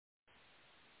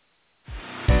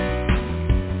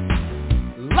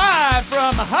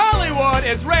episode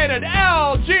is rated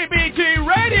LGBT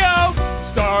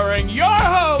Radio, starring your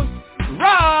host,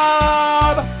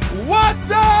 Rob Watson!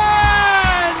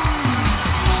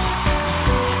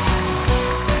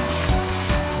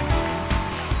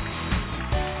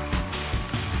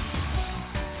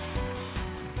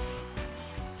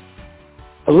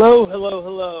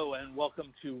 Hello, and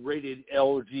welcome to Rated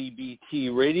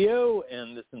LGBT Radio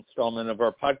and this installment of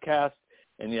our podcast.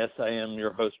 And yes, I am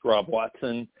your host, Rob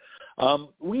Watson.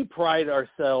 We pride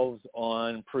ourselves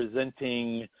on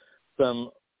presenting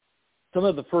some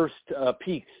of the first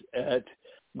peeks at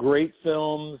great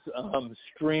films,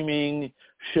 streaming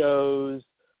shows.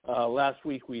 Last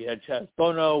week we had Chaz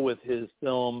Bono with his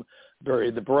film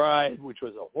Bury the Bride, which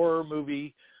was a horror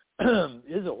movie,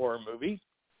 is a horror movie.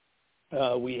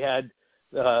 We had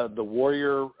The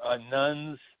Warrior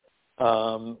Nuns,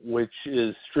 which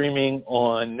is streaming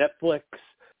on Netflix.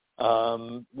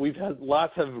 We've had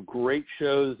lots of great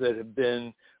shows that have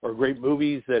been, or great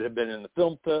movies that have been in the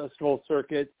film festival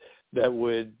circuit that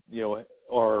would,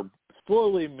 are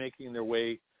slowly making their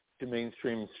way to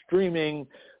mainstream streaming.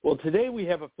 Well, today we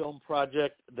have a film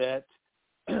project that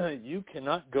you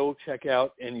cannot go check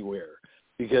out anywhere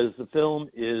because the film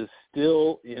is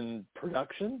still in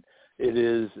production. It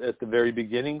is at the very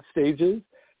beginning stages,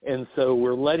 and so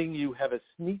we're letting you have a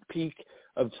sneak peek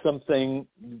of something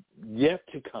yet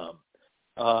to come.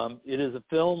 It is a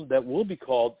film that will be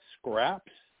called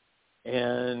SCRAPS,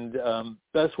 and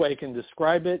best way I can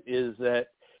describe it is that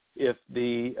if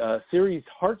the series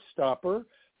HEARTSTOPPER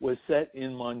was set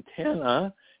in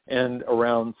Montana and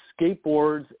around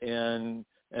skateboards and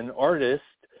an artist,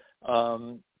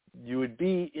 you would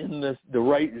be in the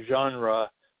right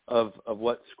genre of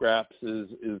what SCRAPS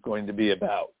is going to be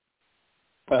about.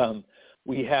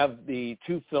 We have the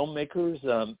two filmmakers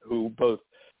who both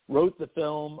wrote the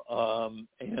film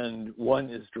and one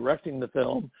is directing the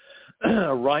film.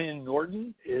 Ryan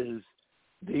Nordin is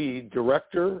the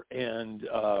director and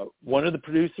one of the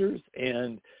producers,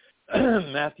 and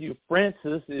Matthew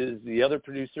Francis is the other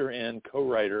producer and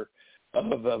co-writer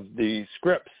of the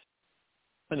scripts.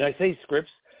 And I say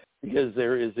scripts because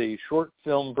there is a short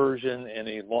film version and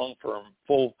a long-form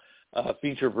full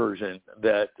feature version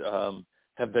that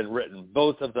have been written.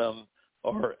 Both of them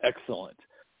are excellent.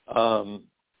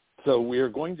 So we are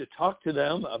going to talk to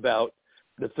them about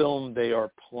the film they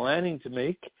are planning to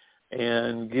make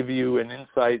and give you an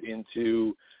insight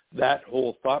into that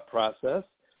whole thought process.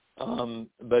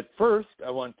 But first, I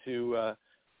want to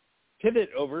pivot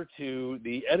over to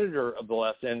the editor of the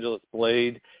Los Angeles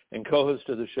Blade and co-host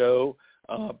of the show,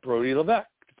 Brody Levesque,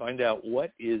 to find out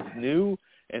what is new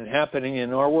and happening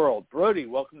in our world. Brody,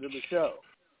 welcome to the show.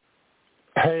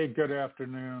 Hey, good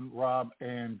afternoon, Rob,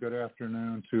 and good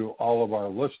afternoon to all of our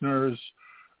listeners.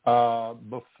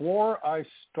 Before I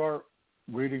start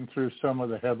reading through some of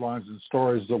the headlines and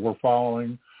stories that we're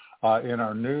following in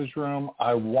our newsroom,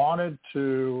 I wanted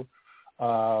to,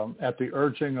 at the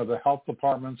urging of the health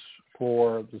departments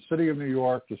for the city of New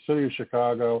York, the city of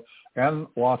Chicago, and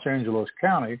Los Angeles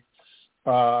County,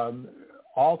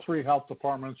 all three health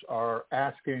departments are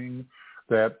asking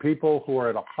that people who are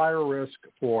at a higher risk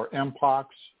for Mpox,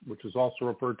 which is also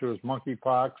referred to as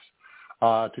monkeypox,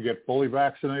 to get fully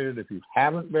vaccinated. If you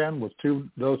haven't been with 2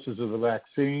 doses of the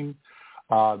vaccine,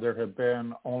 there have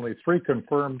been only 3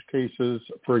 confirmed cases,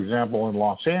 for example, in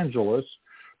Los Angeles,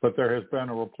 but there has been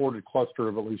a reported cluster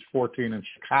of at least 14 in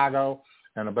Chicago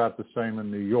and about the same in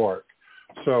New York.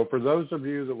 So for those of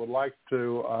you that would like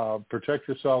to protect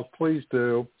yourselves, please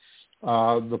do.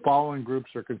 The following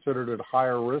groups are considered at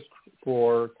higher risk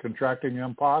for contracting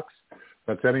Mpox.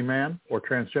 That's any man or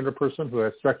transgender person who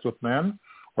has sex with men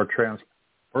or trans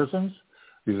persons.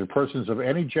 These are persons of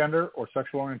any gender or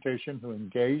sexual orientation who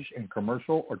engage in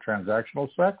commercial or transactional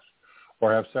sex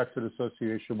or have sex in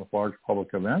association with large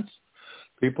public events.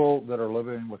 People that are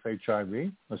living with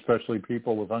HIV, especially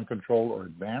people with uncontrolled or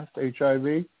advanced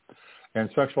HIV, and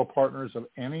sexual partners of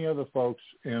any of the folks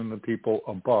in the people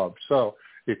above. So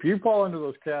if you fall into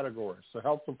those categories, the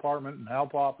health department and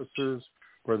health officers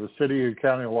for the city and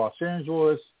county of Los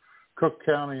Angeles, Cook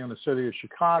County and the city of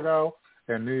Chicago,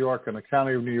 and New York and the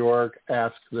county of New York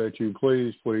ask that you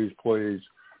please, please, please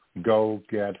go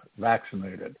get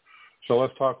vaccinated. So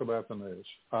let's talk about the news.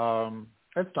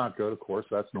 It's not good, of course.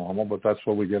 That's normal, but that's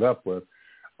what we get up with.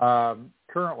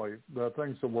 Currently, the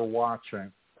things that we're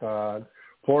watching,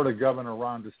 Florida Governor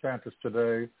Ron DeSantis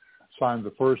today signed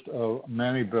the first of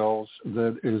many bills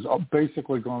that is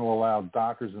basically going to allow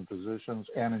doctors and physicians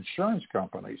and insurance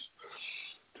companies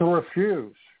to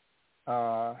refuse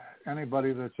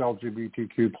anybody that's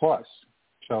LGBTQ+.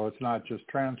 So it's not just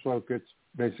trans folk, it's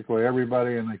basically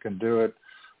everybody, and they can do it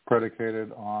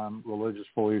predicated on religious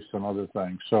beliefs and other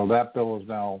things. So that bill is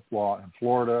now law in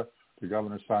Florida. The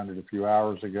governor signed it a few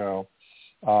hours ago.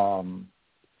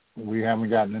 We haven't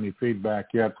gotten any feedback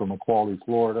yet from Equality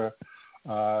Florida,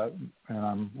 and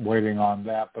I'm waiting on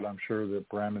that, but I'm sure that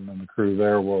Brandon and the crew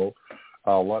there will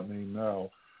let me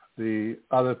know. The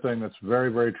other thing that's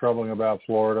very, very troubling about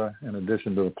Florida, in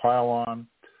addition to the pile-on,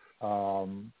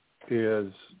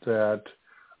 is that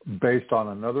based on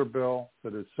another bill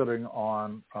that is sitting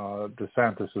on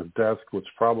DeSantis' desk, which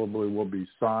probably will be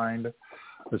signed,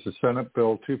 this is Senate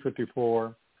Bill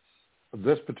 254.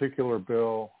 This particular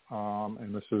bill,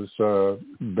 and this is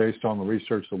based on the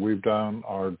research that we've done,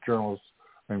 our journalist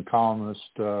and columnist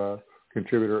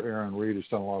contributor Erin Reed has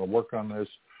done a lot of work on this.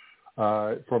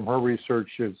 From her research,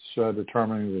 it's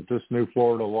determining that this new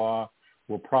Florida law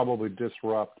will probably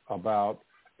disrupt about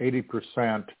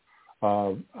 80%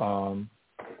 of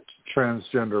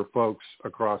transgender folks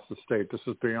across the state. This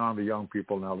is beyond the young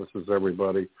people now. This is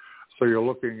everybody. So you're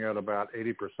looking at about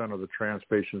 80% of the trans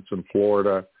patients in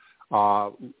Florida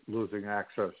losing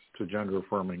access to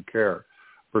gender-affirming care.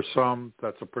 For some,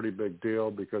 that's a pretty big deal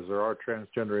because there are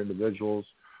transgender individuals.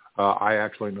 I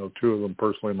actually know two of them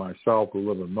personally myself who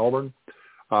live in Nordin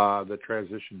that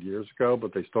transitioned years ago,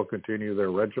 but they still continue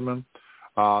their regimen.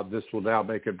 This will now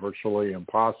make it virtually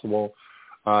impossible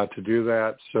to do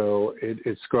that, so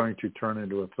it's going to turn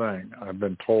into a thing. I've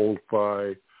been told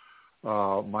by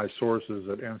my sources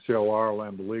at NCLR,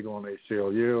 Lambda Legal, and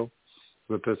ACLU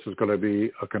that this is going to be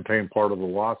a contained part of the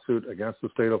lawsuit against the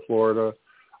state of Florida.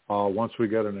 Once we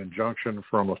get an injunction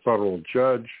from a federal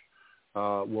judge,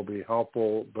 will be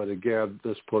helpful. But again,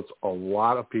 this puts a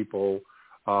lot of people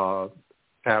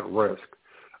at risk.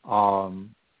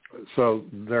 So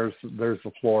there's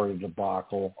the Florida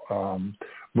debacle.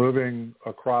 Moving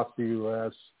across the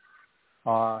U.S.,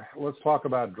 let's talk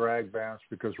about drag bans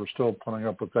because we're still putting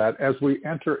up with that. As we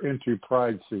enter into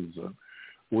Pride season,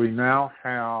 we now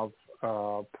have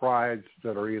prides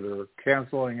that are either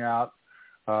canceling out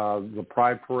the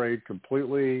Pride Parade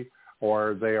completely,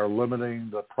 or they are limiting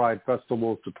the Pride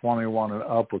festivals to 21 and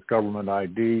up with government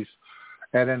IDs.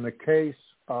 And in the case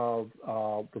of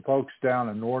the folks down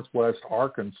in Northwest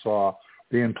Arkansas,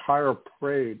 the entire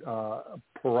Pride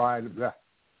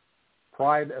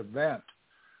event,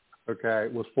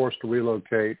 was forced to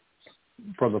relocate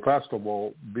from the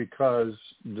festival because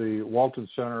the Walton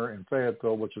Center in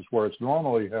Fayetteville, which is where it's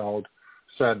normally held,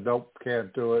 said, nope,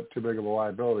 can't do it, too big of a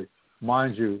liability.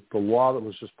 Mind you, the law that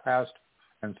was just passed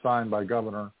and signed by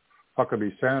Governor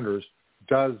Huckabee Sanders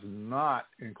does not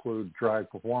include drag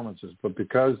performances, but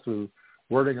because the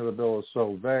wording of the bill is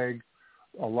so vague,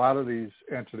 a lot of these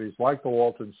entities, like the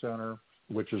Walton Center,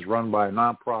 which is run by a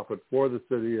nonprofit for the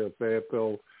city of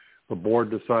Fayetteville, the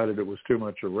board decided it was too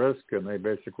much a risk, and they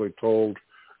basically told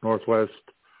Northwest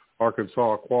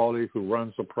Arkansas Equality, who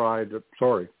runs the Pride,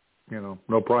 no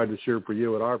Pride this year for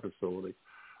you at our facility.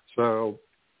 So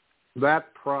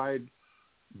that Pride,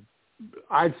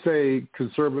 I'd say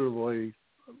conservatively,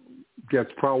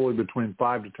 gets probably between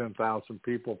 5,000 to 10,000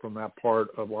 people from that part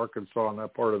of Arkansas and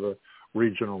that part of the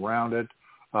region around it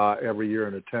every year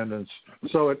in attendance.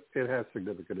 So it has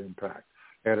significant impact,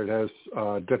 and it has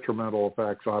detrimental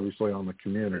effects, obviously, on the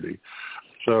community.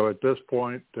 So at this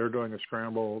point, they're doing a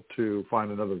scramble to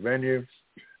find another venue.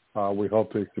 We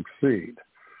hope they succeed.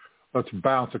 Let's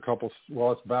bounce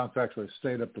actually a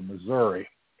state up to Missouri.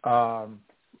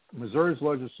 Missouri's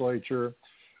legislature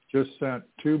just sent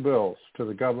two bills to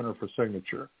the governor for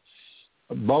signature.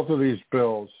 Both of these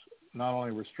bills not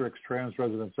only restricts trans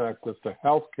residents' access to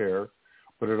health care,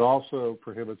 but it also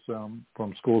prohibits them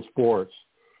from school sports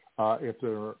if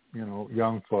they're,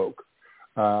 young folk.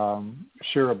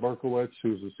 Shira Berkowitz,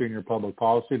 who's the senior public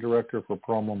policy director for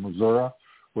Promo Missouri,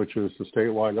 which is the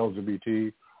statewide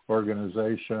LGBT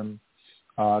organization,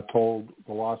 told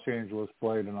the Los Angeles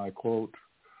Blade, and I quote,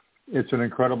 "It's an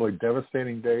incredibly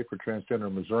devastating day for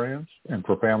transgender Missourians and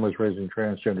for families raising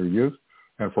transgender youth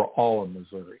and for all of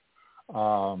Missouri."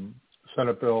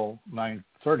 Senate Bill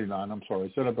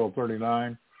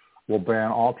 39 will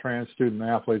ban all trans student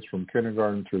athletes from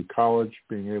kindergarten through college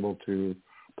being able to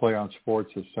play on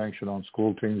sports as sanctioned on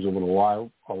school teams that would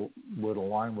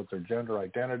align with their gender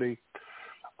identity,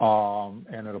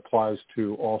 and it applies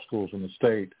to all schools in the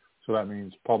state. So that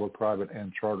means public, private,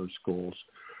 and charter schools.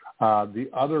 The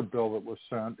other bill that was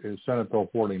sent is Senate Bill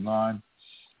 49.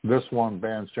 This one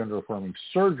bans gender-affirming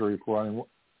surgery for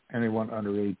anyone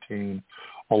under 18,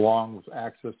 along with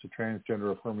access to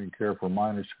transgender-affirming care for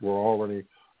minors who are already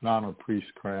not on a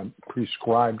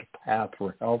prescribed path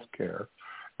for health care.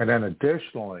 And then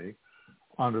additionally,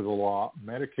 under the law,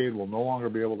 Medicaid will no longer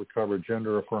be able to cover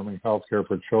gender-affirming health care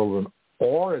for children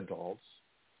or adults,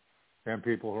 and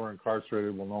people who are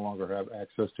incarcerated will no longer have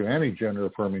access to any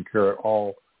gender-affirming care at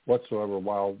all whatsoever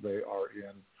while they are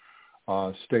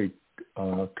in state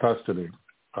custody.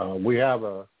 We have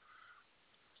a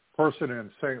person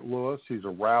in St. Louis. He's a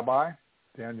rabbi,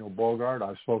 Daniel Bogart.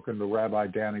 I've spoken to Rabbi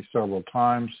Danny several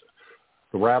times.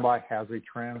 The rabbi has a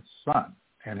trans son,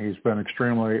 and he's been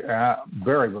extremely,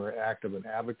 very, very active in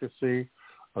advocacy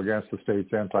against the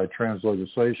state's anti-trans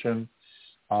legislation.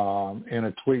 In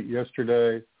a tweet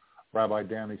yesterday, Rabbi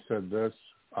Danny said this: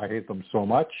 "I hate them so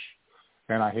much,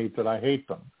 and I hate that I hate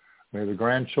them. May the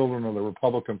grandchildren of the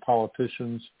Republican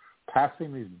politicians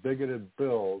passing these bigoted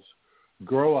bills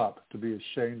grow up to be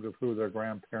ashamed of who their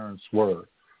grandparents were.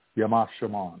 Yamach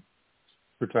Shimon.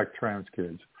 Protect trans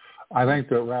kids." I think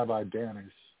that Rabbi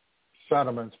Danny's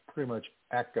sentiments pretty much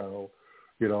echo,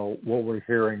 what we're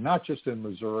hearing, not just in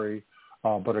Missouri,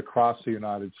 but across the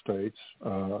United States.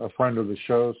 A friend of the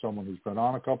show, someone who's been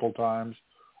on a couple of times,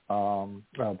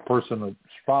 a person that's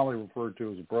fondly referred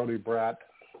to as a Brody brat,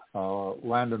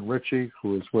 Landon Ritchie,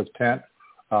 who is with Tent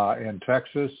in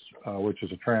Texas, which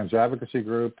is a trans advocacy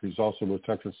group. He's also with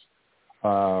Texas,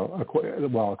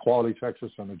 Equality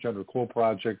Texas and the Gender Cool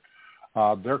Project.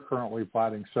 They're currently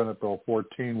fighting Senate Bill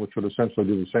 14, which would essentially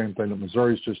do the same thing that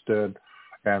Missouri's just did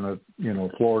and that,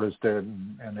 Florida's did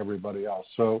and everybody else.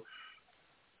 So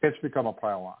it's become a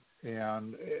pile-on.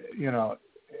 And,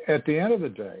 at the end of the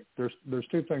day, there's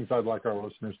two things I'd like our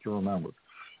listeners to remember.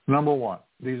 Number one,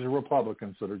 these are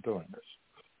Republicans that are doing this.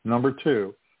 Number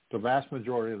two, the vast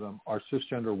majority of them are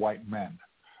cisgender white men.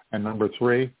 And number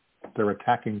three, they're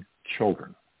attacking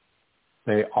children.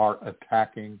 They are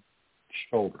attacking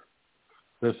children.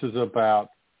 This is about,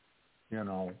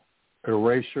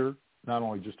 erasure, not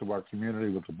only just of our community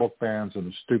with the book bans and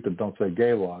the stupid don't say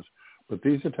gay laws, but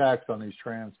these attacks on these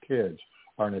trans kids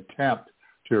are an attempt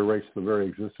to erase the very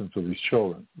existence of these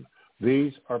children.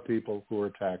 These are people who are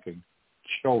attacking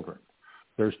children.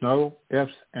 There's no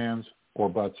ifs, ands, or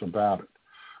buts about it.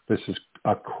 This is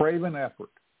a craven effort,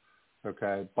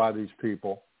 by these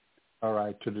people, all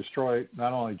right, to destroy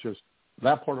not only just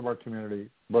that part of our community,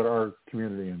 but our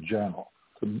community in general.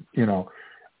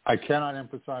 I cannot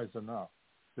emphasize enough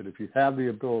that if you have the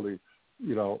ability,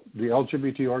 the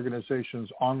LGBT organizations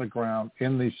on the ground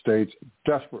in these states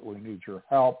desperately need your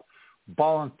help.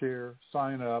 Volunteer,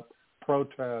 sign up,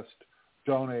 protest,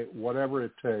 donate, whatever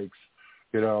it takes.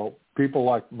 People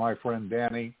like my friend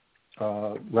Danny,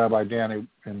 Rabbi Danny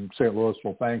in St. Louis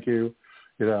will thank you.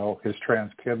 His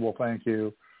trans kid will thank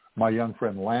you. My young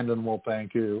friend Landon will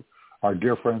thank you. Our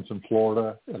dear friends in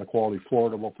Florida at Equality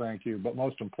Florida will thank you. But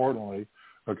most importantly,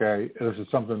 this is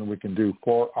something that we can do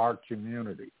for our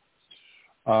community.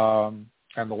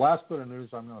 And the last bit of news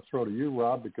I'm going to throw to you,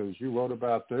 Rob, because you wrote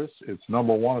about this. It's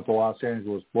number one at the Los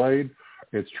Angeles Blade.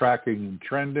 It's tracking and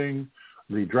trending.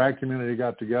 The drag community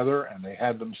got together, and they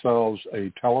had themselves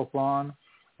a telethon,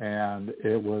 and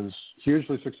it was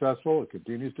hugely successful. It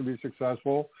continues to be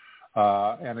successful.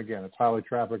 And, again, it's highly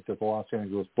trafficked at the Los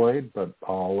Angeles Blade, but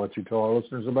I'll let you tell our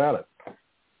listeners about it.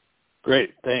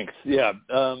 Great, thanks. Yeah,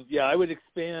 I would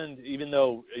expand, even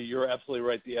though you're absolutely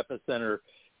right, the epicenter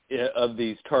of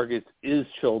these targets is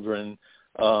children,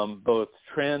 both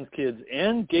trans kids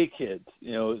and gay kids.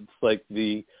 It's like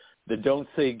the Don't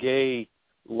Say Gay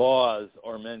laws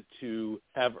are meant to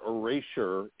have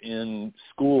erasure in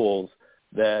schools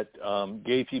that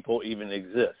gay people even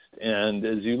exist. And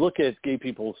as you look at gay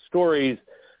people's stories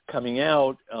coming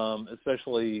out,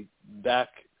 especially back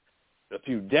a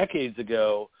few decades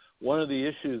ago, one of the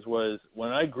issues was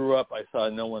when I grew up, I saw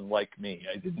no one like me.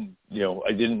 I didn't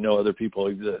know other people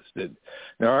existed.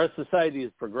 Now, our society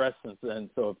has progressed since then,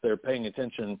 so if they're paying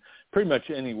attention pretty much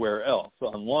anywhere else,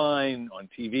 online, on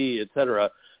TV, et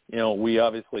cetera, we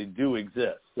obviously do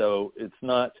exist. So it's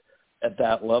not at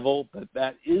that level, but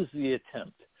that is the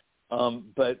attempt.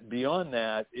 But beyond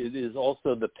that, it is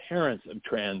also the parents of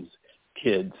trans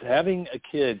kids. Having a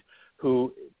kid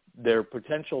who their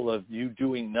potential of you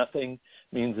doing nothing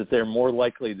means that they're more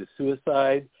likely to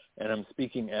suicide, and I'm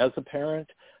speaking as a parent,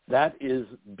 that is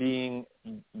being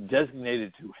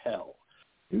designated to hell.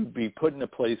 To be put in a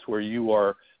place where you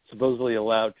are supposedly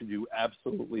allowed to do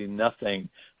absolutely nothing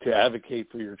to advocate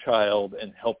for your child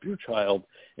and help your child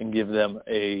and give them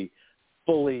a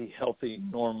fully healthy,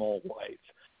 normal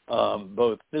life,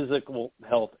 both physical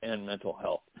health and mental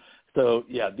health. So,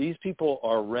 yeah, these people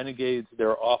are renegades.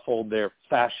 They're awful. They're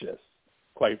fascists,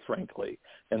 quite frankly.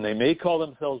 And they may call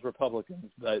themselves Republicans,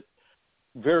 but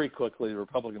very quickly the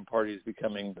Republican Party is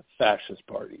becoming the fascist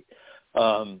party.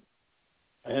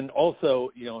 And also,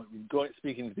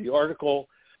 speaking to the article,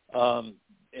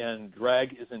 and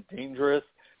drag isn't dangerous,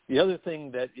 the other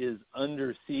thing that is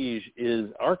under siege is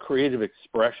our creative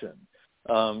expression.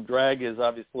 Drag is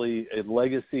obviously a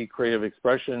legacy creative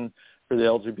expression for the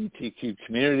LGBTQ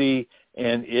community,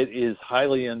 and it is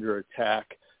highly under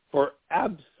attack for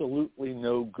absolutely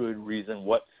no good reason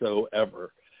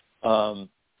whatsoever. And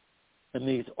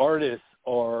these artists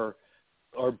are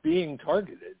being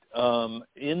targeted.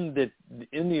 In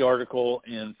the article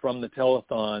and from the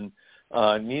telethon,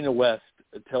 Nina West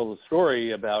tells a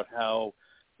story about how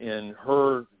in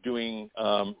her doing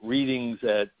readings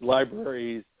at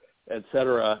libraries, et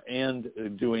cetera, and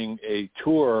doing a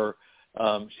tour,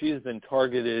 she has been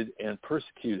targeted and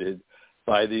persecuted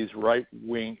by these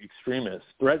right-wing extremists,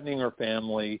 threatening her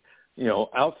family,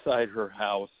 outside her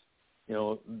house.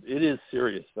 It is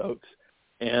serious, folks.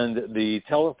 And the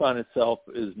telethon itself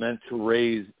is meant to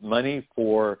raise money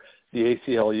for the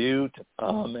ACLU.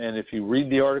 And if you read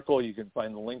the article, you can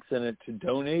find the links in it to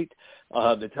donate.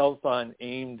 The telethon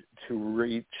aimed to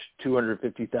reach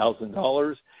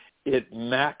 $250,000. It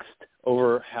maxed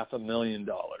over $500,000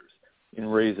 in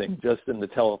raising just in the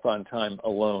telethon time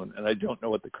alone. And I don't know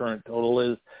what the current total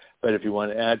is, but if you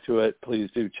want to add to it, please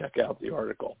do check out the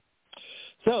article.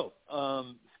 So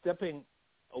stepping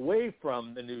away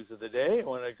from the news of the day, I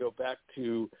want to go back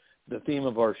to the theme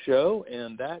of our show,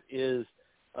 and that is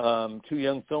two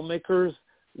young filmmakers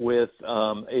with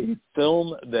a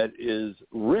film that is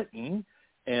written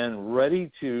and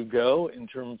ready to go in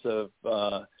terms of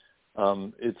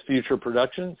its future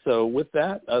production. So with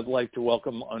that, I'd like to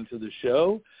welcome onto the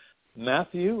show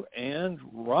Matthew and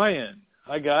Ryan.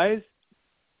 Hi, guys.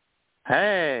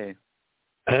 Hey.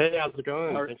 Hey, how's it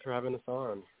going? Thanks for having us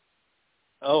on.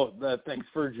 Oh, thanks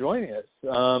for joining us.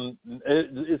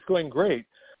 It's going great.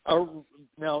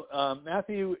 Now,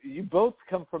 Matthew, you both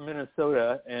come from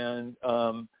Minnesota, and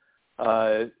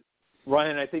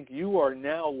Ryan, I think you are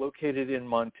now located in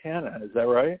Montana. Is that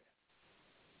right?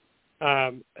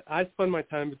 I spend my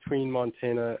time between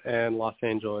Montana and Los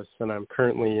Angeles, and I'm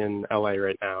currently in LA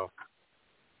right now.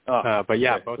 But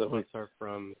yeah, both of us are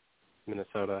from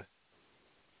Minnesota.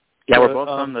 Yeah, we're both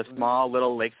from the small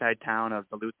little lakeside town of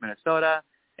Duluth, Minnesota,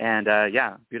 and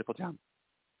yeah, beautiful town.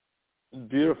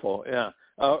 Beautiful, yeah.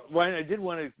 Ryan, I did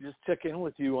want to just check in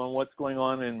with you on what's going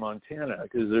on in Montana,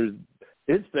 because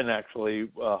it's been actually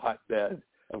a hotbed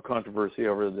of controversy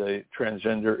over the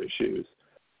transgender issues.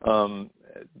 Do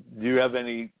you have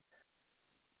any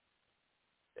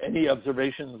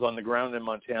observations on the ground in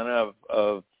Montana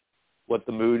of what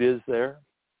the mood is there?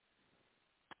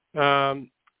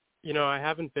 I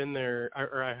haven't been there,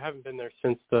 or I haven't been there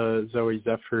since the Zoe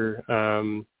Zephyr,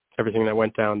 everything that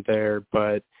went down there.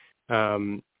 But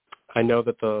I know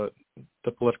that the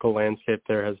political landscape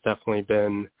there has definitely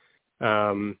been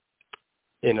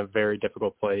in a very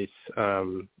difficult place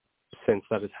since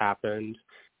that has happened.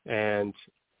 And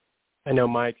I know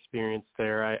my experience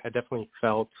there, I definitely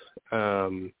felt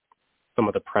some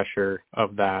of the pressure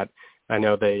of that. I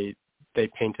know they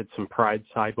painted some pride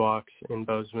sidewalks in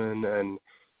Bozeman, and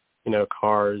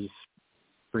cars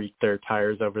freaked their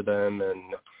tires over them,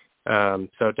 and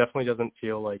so it definitely doesn't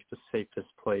feel like the safest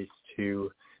place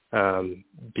to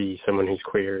be someone who's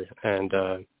queer, and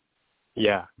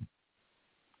yeah.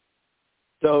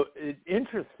 So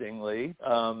interestingly,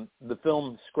 the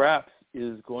film Scraps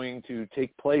is going to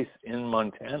take place in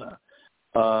Montana.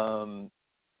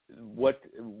 What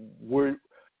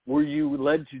were you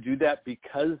led to do that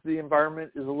because the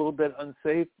environment is a little bit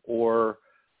unsafe, or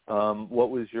what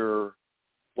was your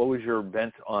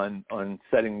bent on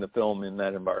setting the film in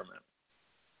that environment?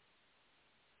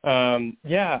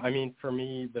 Yeah, I mean, for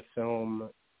me, the film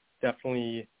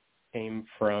definitely came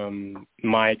from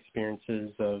my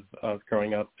experiences of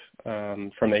growing up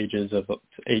from ages of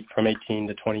from 18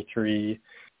 to 23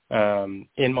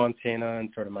 in Montana, and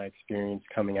sort of my experience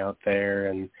coming out there.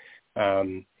 And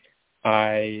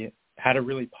I had a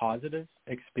really positive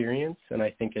experience, and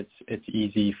I think it's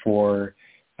easy for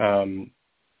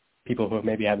people who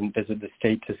maybe haven't visited the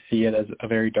state to see it as a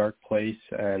very dark place.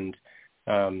 And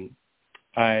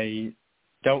I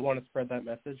don't want to spread that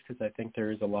message, because I think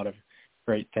there is a lot of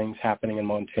great things happening in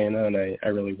Montana, and I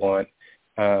really want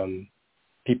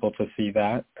people to see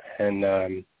that. And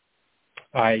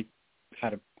I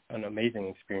had an amazing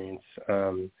experience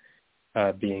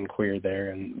being queer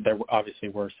there, and there obviously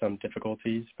were some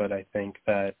difficulties, but I think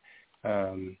that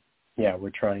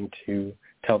we're trying to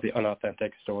tell the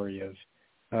unauthentic story of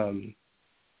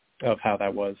how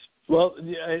that was. Well,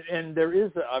 and there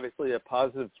is obviously a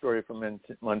positive story from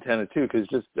Montana too, because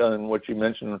just on what you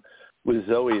mentioned with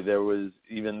Zoe, there was,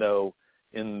 even though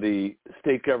in the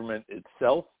state government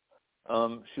itself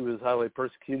she was highly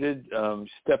persecuted,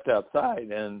 she stepped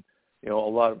outside and a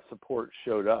lot of support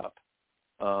showed up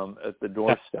at the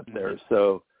doorstep there.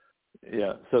 So,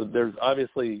 yeah, so there's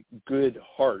obviously good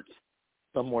heart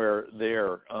somewhere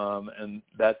there, and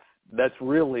that's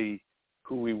really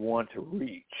who we want to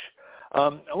reach.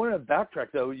 I want to backtrack,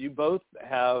 though. You both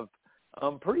have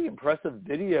pretty impressive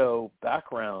video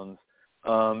backgrounds.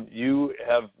 You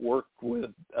have worked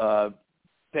with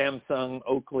Samsung,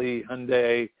 Oakley,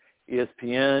 Hyundai,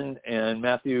 ESPN, and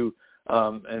Matthew.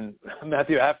 And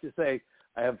Matthew, I have to say,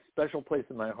 I have a special place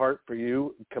in my heart for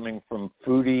you, coming from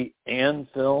foodie and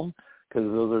film, because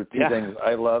those are two things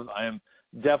I love. I am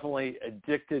definitely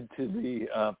addicted to the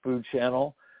food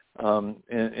channel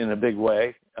in a big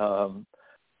way.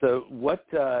 So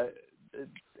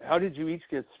how did you each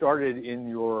get started in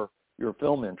your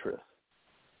film interests?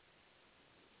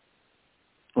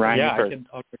 Ryan,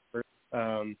 I'll go first.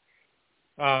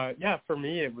 For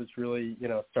me, it was really,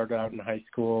 started out in high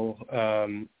school.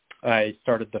 I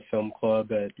started the film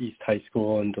club at East High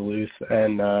School in Duluth,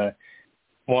 and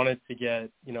wanted to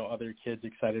get, other kids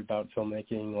excited about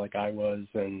filmmaking like I was,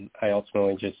 and I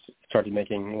ultimately just started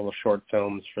making little short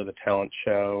films for the talent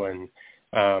show,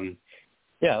 and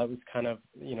that was kind of,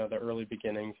 the early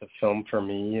beginnings of film for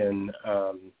me, and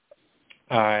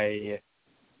I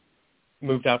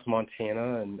moved out to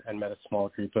Montana and met a small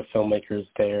group of filmmakers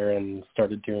there and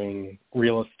started doing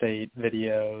real estate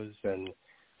videos, and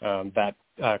that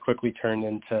quickly turned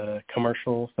into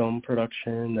commercial film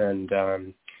production,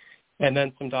 and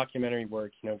then some documentary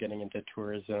work, getting into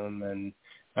tourism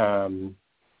and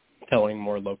telling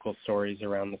more local stories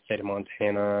around the state of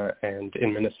Montana and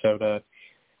in Minnesota,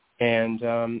 and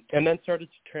then started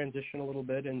to transition a little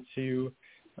bit into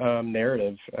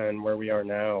narrative and where we are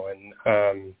now,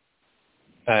 and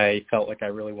I felt like I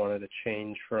really wanted to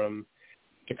change from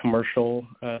the commercial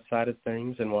side of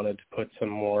things and wanted to put some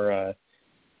more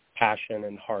passion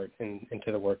and heart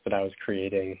into the work that I was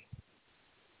creating.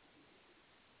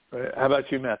 How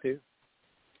about you, Matthew?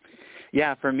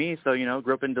 Yeah, for me, so,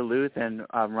 grew up in Duluth, and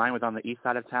Ryan was on the east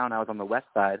side of town. I was on the west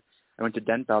side. I went to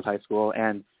Denfeld High School,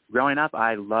 and growing up,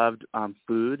 I loved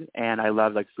food, and I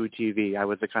loved, food TV. I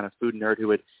was the kind of food nerd who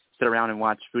would sit around and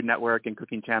watch Food Network and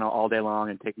Cooking Channel all day long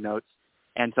and take notes.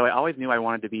 And so I always knew I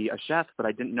wanted to be a chef, but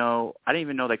I didn't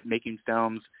even know, making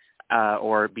films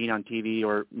or being on TV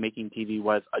or making TV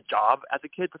was a job as a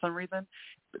kid for some reason.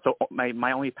 So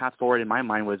my only path forward in my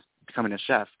mind was becoming a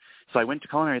chef. So I went to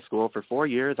culinary school for 4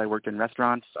 years. I worked in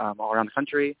restaurants all around the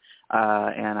country,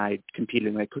 and I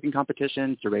competed in cooking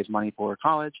competitions to raise money for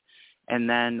college. And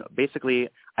then basically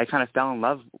I kind of fell in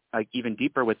love even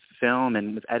deeper with film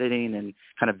and with editing and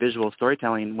kind of visual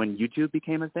storytelling when YouTube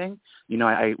became a thing.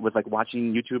 I was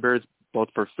watching YouTubers both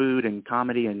for food and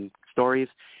comedy and stories.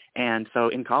 And so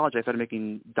in college I started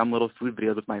making dumb little food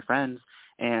videos with my friends.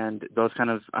 And those kind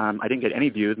of, I didn't get any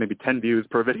views, maybe 10 views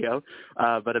per video.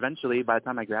 But eventually, by the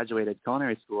time I graduated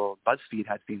culinary school, BuzzFeed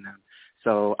had seen them.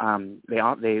 So they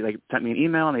sent me an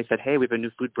email, and they said, hey, we have a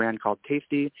new food brand called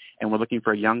Tasty, and we're looking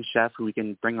for a young chef who we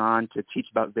can bring on to teach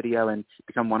about video and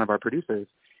become one of our producers.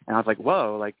 And I was like,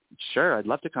 whoa, sure, I'd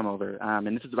love to come over.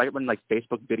 And this is right when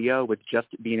Facebook video was just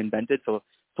being invented. So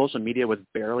social media was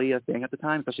barely a thing at the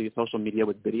time, especially social media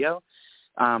with video.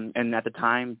 And at the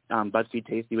time, BuzzFeed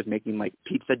Tasty was making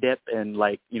pizza dip and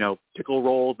pickle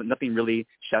rolls, and nothing really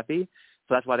chefy.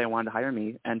 So that's why they wanted to hire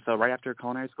me. And so right after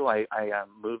culinary school, I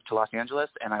moved to Los Angeles,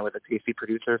 and I was a Tasty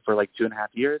producer for 2.5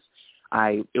 years.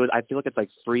 I feel like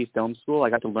it's free film school. I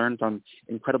got to learn from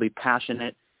incredibly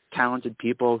passionate, talented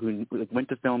people who went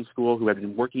to film school, who have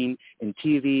been working in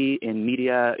TV, in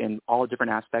media, in all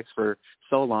different aspects for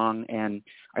so long. And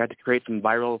I got to create some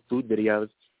viral food videos.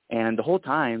 And the whole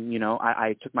time,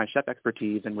 I took my chef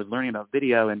expertise and was learning about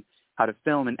video and how to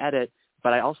film and edit.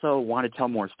 But I also want to tell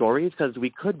more stories, because we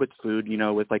could with food,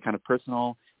 with kind of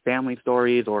personal family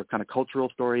stories or kind of cultural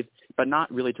stories, but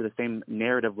not really to the same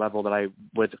narrative level that I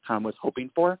was hoping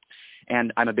for.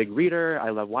 And I'm a big reader. I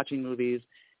love watching movies.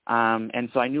 And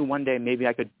so I knew one day maybe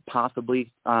I could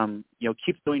possibly,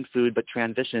 keep doing food, but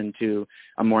transition to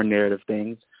a more narrative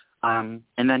things. And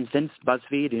then since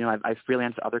BuzzFeed, I've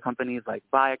freelanced to other companies like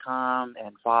Viacom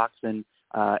and Fox and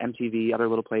MTV, other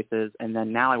little places. And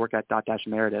then now I work at Dotdash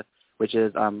Meredith, which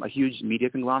is a huge media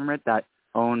conglomerate that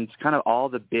owns kind of all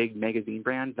the big magazine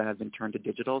brands that have been turned to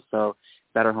digital. So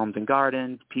Better Homes and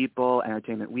Gardens, People,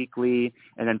 Entertainment Weekly.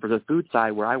 And then for the food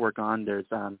side where I work on, there's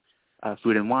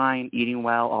Food and Wine,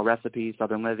 EatingWell, Allrecipes,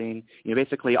 Southern Living,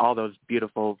 basically all those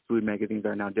beautiful food magazines that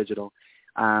are now digital.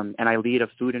 And I lead a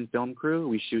food and film crew.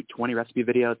 We shoot 20 recipe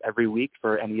videos every week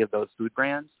for any of those food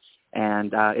brands.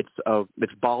 and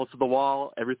it's balls to the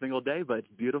wall every single day, but it's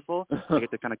beautiful. I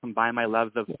get to kind of combine my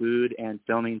loves of food and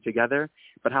filming together.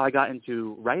 But how I got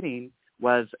into writing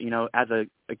was, as a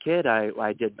kid,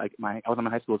 I did I was on my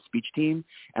high school speech team,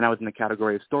 and I was in the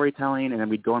category of storytelling, and then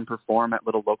we'd go and perform at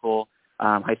little local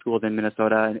high schools in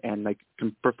Minnesota and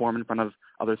perform in front of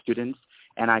other students.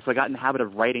 And so I got in the habit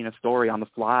of writing a story on the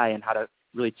fly and how to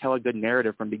really tell a good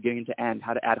narrative from beginning to end,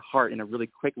 how to add heart in a really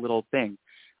quick little thing.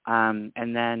 And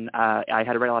then I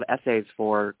had to write a lot of essays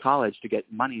for college to get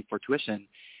money for tuition.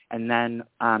 And then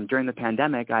during the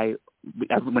pandemic,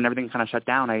 when everything kind of shut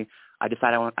down, I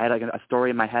decided I had a story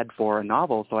in my head for a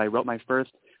novel. So I wrote my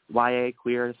first YA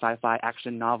queer sci-fi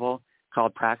action novel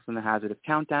called Prax and the Hazardous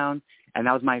Countdown. And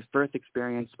that was my first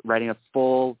experience writing a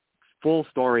full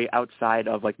story outside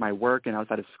of my work and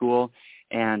outside of school.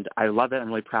 And I love it. I'm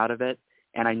really proud of it.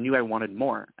 And I knew I wanted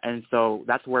more. And so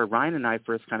that's where Ryan and I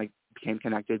first kind of became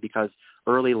connected, because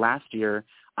early last year,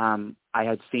 I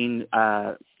had seen,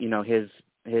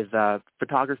 his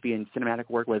photography and cinematic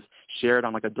work was shared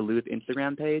on a Duluth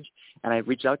Instagram page. And I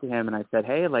reached out to him and I said,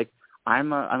 hey,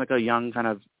 I'm a young kind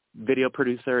of video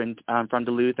producer from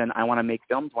Duluth, and I want to make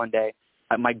films one day.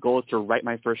 My goal is to write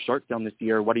my first short film this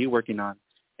year. What are you working on?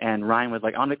 And Ryan was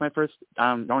like, I want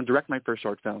to direct my first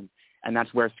short film. And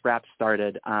that's where Scraps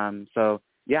started.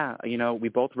 We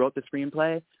both wrote the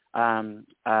screenplay.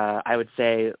 I would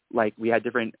say we had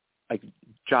different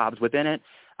jobs within it,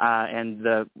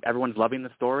 and everyone's loving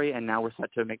the story. And now we're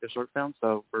set to make the short film.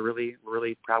 So we're really,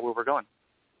 really proud where we're going.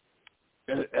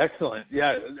 Excellent.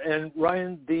 Yeah. And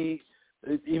Ryan,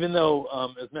 even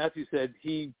though, as Matthew said,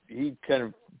 he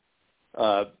kind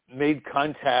of made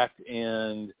contact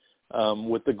and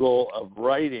with the goal of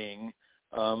writing,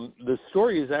 the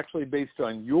story is actually based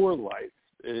on your life.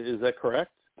 Is that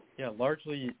correct? Yeah,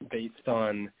 largely based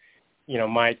on,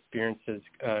 my experiences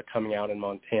coming out in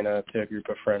Montana to a group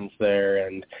of friends there,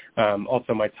 and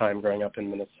also my time growing up in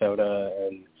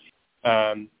Minnesota,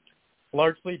 and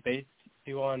largely based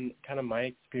on kind of my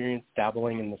experience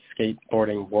dabbling in the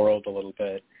skateboarding world a little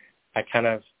bit. I kind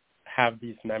of have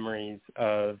these memories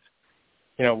of,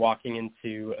 walking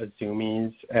into a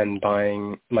Zoomies and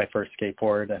buying my first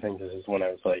skateboard. I think this is when I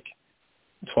was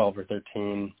 12 or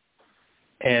 13.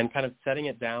 And kind of setting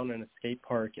it down in a skate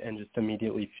park and just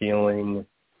immediately feeling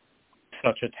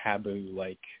such a taboo,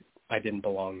 I didn't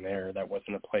belong there. That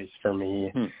wasn't a place for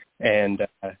me. And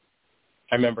I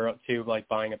remember, too,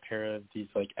 buying a pair of these,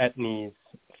 Etnies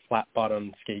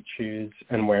flat-bottom skate shoes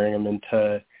and wearing them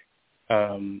into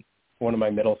one of my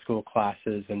middle school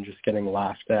classes and just getting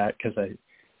laughed at because I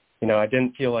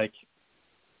didn't feel like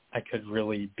I could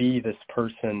really be this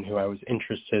person who I was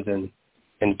interested in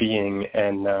being.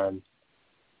 And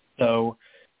so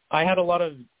I had a lot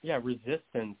of,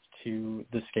 resistance to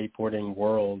the skateboarding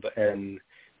world. And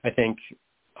I think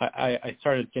I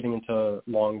started getting into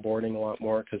longboarding a lot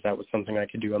more because that was something I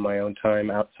could do on my own time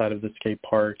outside of the skate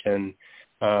park, and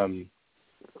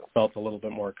felt a little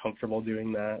bit more comfortable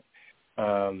doing that.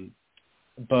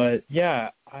 But yeah,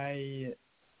 I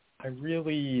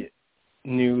really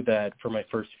knew that for my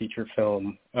first feature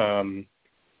film,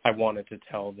 I wanted to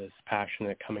tell this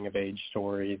passionate coming-of-age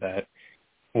story that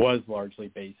was largely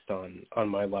based on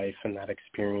my life and that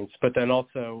experience, but then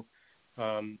also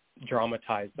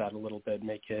dramatize that a little bit,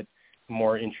 make it a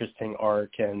more interesting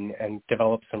arc, and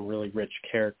develop some really rich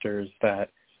characters that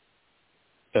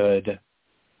could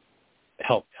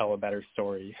help tell a better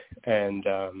story. And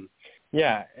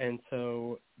and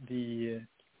so the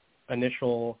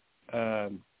initial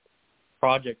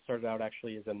project started out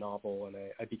actually as a novel, and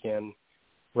I began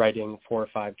writing 4 or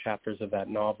 5 chapters of that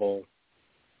novel,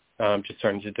 just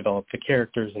starting to develop the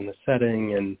characters and the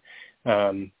setting.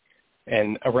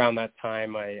 And around that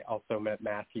time, I also met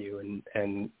Matthew,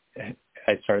 and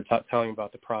I started telling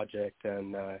about the project,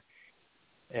 and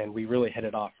we really hit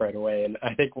it off right away. And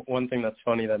I think one thing that's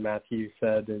funny that Matthew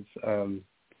said is,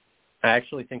 I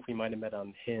actually think we might have met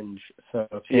on Hinge. So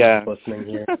if you're listening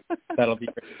here, that'll be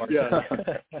great.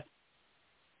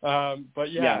 But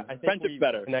I think we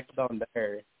connected on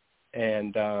there,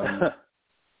 and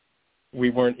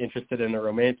we weren't interested in a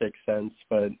romantic sense,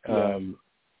 but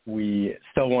we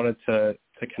still wanted to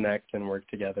connect and work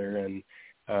together. And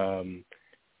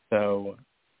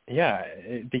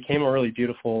it became a really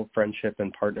beautiful friendship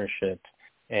and partnership,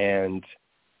 and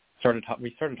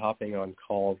we started hopping on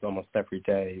calls almost every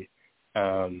day,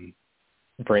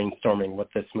 brainstorming what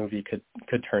this movie could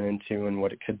turn into and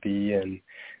what it could be. And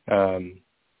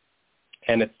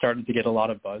it started to get a lot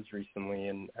of buzz recently,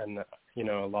 and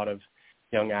a lot of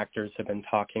young actors have been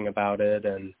talking about it,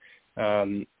 and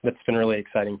it's been really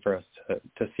exciting for us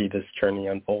to see this journey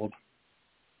unfold.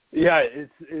 Yeah,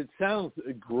 it sounds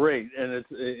great, and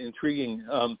it's intriguing.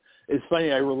 It's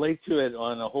funny, I relate to it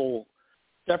on a whole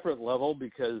separate level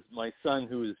because my son,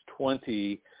 who is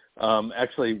 20,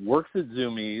 actually works at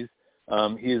Zoomies.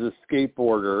 He is a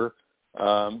skateboarder,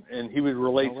 and he would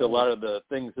relate to a lot of the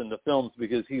things in the films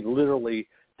because he literally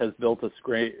has built a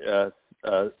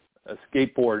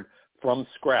skateboard from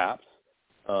scraps,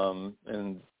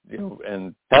 and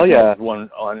hell yeah, one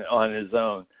on his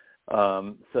own.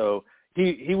 So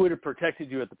he would have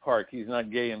protected you at the park. He's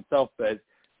not gay himself, but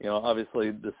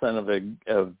obviously the son of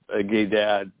a gay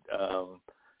dad,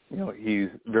 he's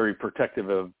very protective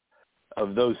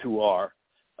of those who are.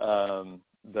 So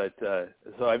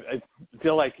I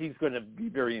feel like he's going to be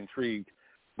very intrigued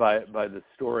by the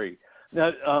story.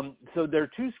 Now, so there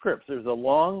are two scripts. There's a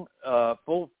long,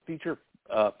 full feature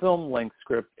film length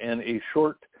script and a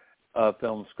short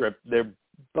film script. They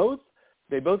both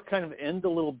kind of end a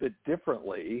little bit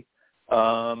differently.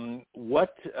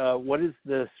 What is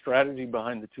the strategy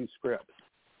behind the two scripts?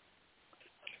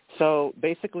 So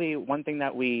basically, one thing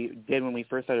that we did when we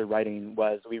first started writing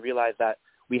was we realized that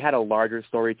we had a larger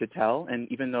story to tell, and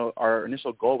even though our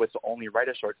initial goal was to only write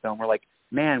a short film, we're like,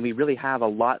 man, we really have a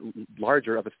lot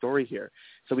larger of a story here.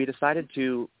 So we decided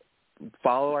to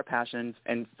follow our passions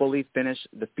and fully finish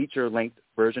the feature-length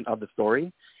version of the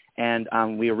story, and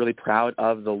we are really proud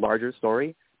of the larger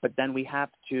story. But then we have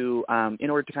to, in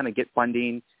order to kind of get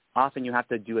funding, often you have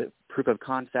to do a proof of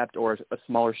concept or a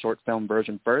smaller short film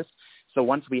version first. So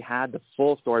once we had the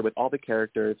full story with all the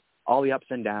characters, all the ups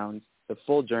and downs, the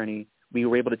full journey, we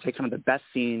were able to take some of the best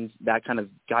scenes that kind of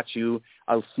got you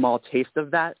a small taste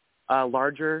of that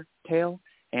larger tale,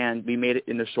 and we made it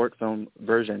in the short film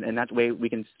version. And that way we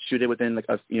can shoot it within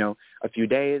a few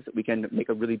days. We can make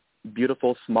a really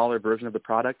beautiful, smaller version of the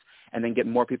product and then get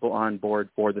more people on board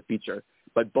for the feature.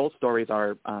 But both stories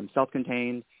are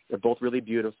self-contained. They're both really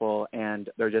beautiful, and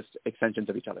they're just extensions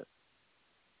of each other.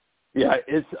 Yeah,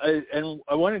 and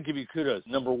I want to give you kudos.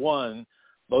 Number one,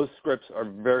 both scripts are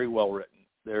very well written.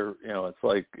 They're,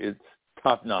 it's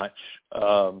top notch.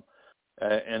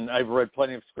 And I've read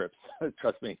plenty of scripts,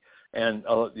 trust me. And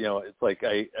it's like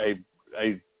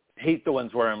I hate the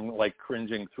ones where I'm like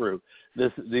cringing through.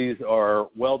 These are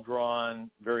well drawn,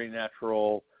 very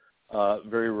natural,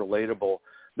 very relatable.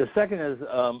 The second is,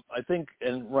 I think,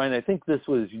 and Ryan, I think this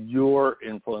was your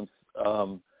influence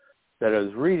that I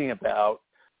was reading about,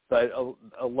 but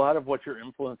a lot of what your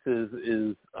influence is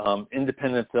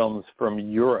independent films from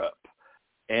Europe.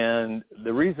 And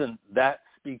the reason that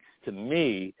speaks to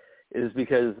me is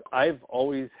because I've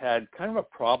always had kind of a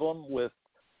problem with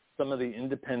some of the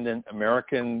independent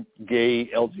American gay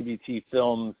LGBT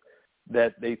films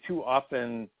that they too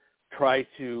often try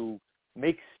to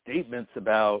make statements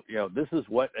about, this is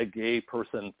what a gay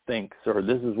person thinks or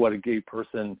this is what a gay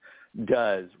person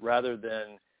does, rather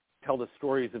than tell the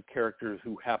stories of characters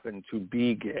who happen to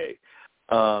be gay.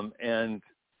 And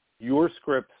your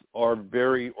scripts are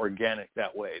very organic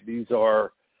that way. These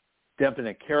are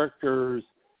definite characters.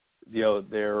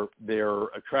 Their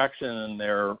attraction and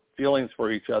their feelings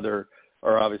for each other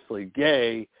are obviously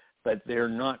gay, but they're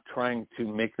not trying to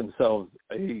make themselves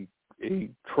a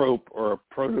trope or a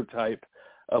prototype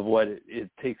of what it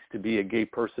takes to be a gay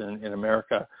person in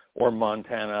America or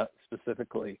Montana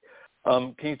specifically.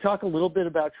 Can you talk a little bit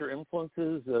about your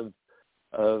influences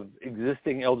of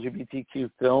existing LGBTQ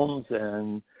films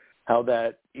and how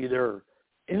that either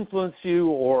influenced you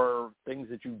or things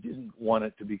that you didn't want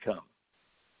it to become?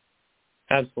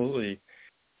 Absolutely.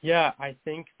 Yeah, I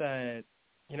think that,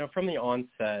 from the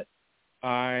onset,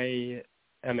 I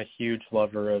am a huge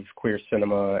lover of queer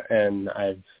cinema, and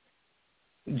I've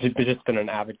just been an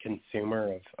avid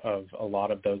consumer of a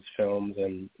lot of those films.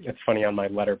 And it's funny, on my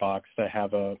Letterboxd, I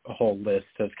have a whole list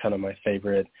of kind of my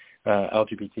favorite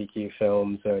LGBTQ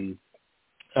films. And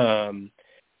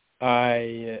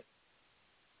I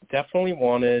definitely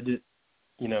wanted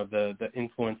the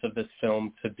influence of this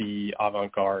film to be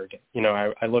avant-garde.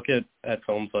 I look at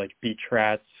films like Beach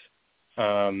Rats,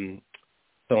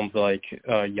 films like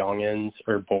Young'uns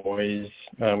or Boys,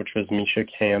 which was Misha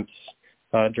Camp's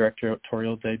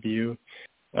directorial debut.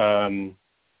 And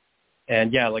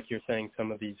yeah, like you're saying,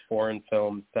 some of these foreign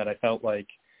films that I felt like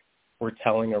were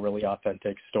telling a really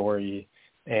authentic story.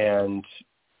 And,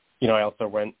 I also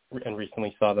went and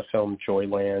recently saw the film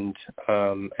Joyland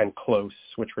and Close,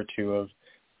 which were two of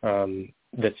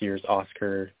this year's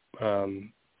Oscar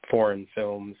foreign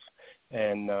films.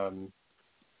 And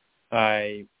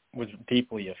I was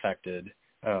deeply affected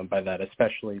by that,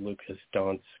 especially Lucas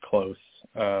Daunt's Close,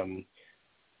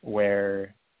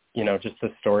 where, just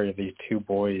the story of these two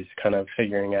boys kind of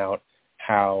figuring out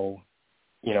how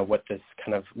what this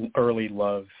kind of early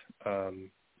love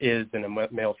is in a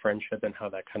male friendship and how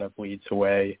that kind of leads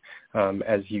away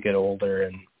as you get older.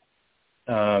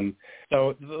 And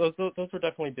so those were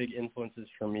definitely big influences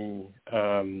for me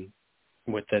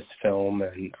with this film.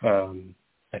 And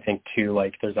I think, too,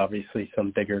 like, there's obviously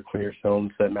some bigger queer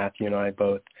films that Matthew and I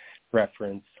both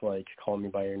reference, like Call Me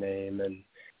By Your Name and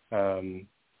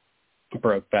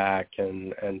Brokeback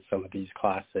and some of these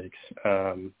classics.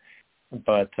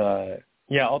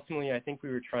 Yeah, ultimately, I think we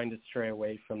were trying to stray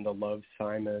away from the Love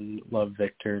Simon, Love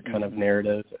Victor kind of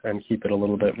narrative and keep it a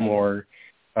little bit more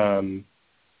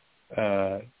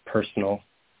personal.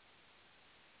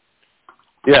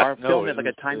 Yeah, our film is like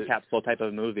a time capsule type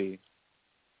of movie.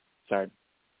 Sorry.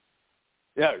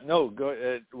 Yeah, no, go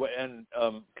ahead. And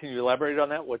can you elaborate on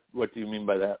that? What do you mean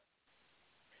by that?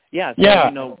 Yeah,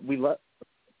 so, we love...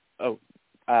 Oh,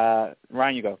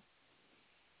 Ryan, you go.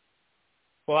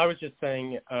 Well, I was just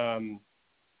saying,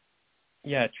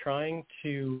 trying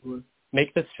to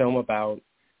make this film about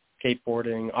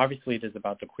skateboarding. Obviously, it is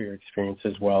about the queer experience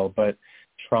as well, but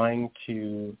trying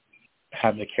to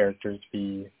have the characters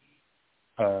be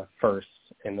first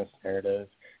in this narrative.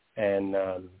 And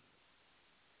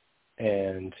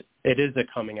it is a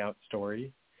coming out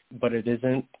story, but it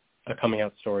isn't a coming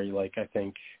out story like I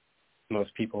think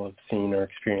most people have seen or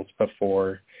experienced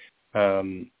before.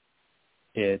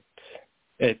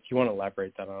 If you want to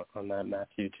elaborate on that,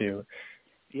 Matthew, too.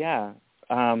 Yeah.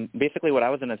 Basically what I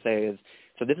was going to say is,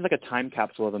 so this is like a time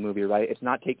capsule of a movie, right? It's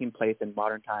not taking place in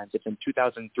modern times. It's in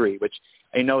 2003, which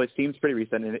I know it seems pretty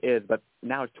recent, and it is, but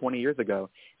now it's 20 years ago.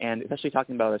 And especially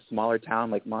talking about a smaller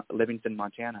town like Livingston,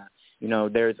 Montana,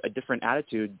 there's a different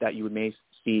attitude that you may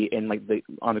see in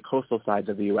on the coastal sides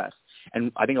of the U.S.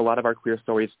 And I think a lot of our queer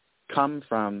stories come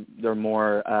from their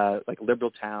more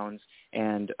liberal towns,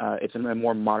 and it's in a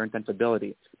more modern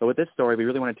sensibility. But with this story, we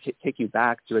really want to take you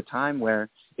back to a time where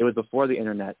it was before the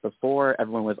internet, before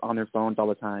everyone was on their phones all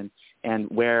the time, and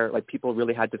where people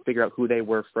really had to figure out who they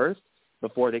were first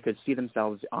before they could see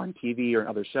themselves on TV or in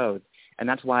other shows. And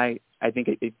that's why I think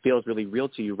it feels really real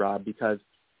to you, Rob, because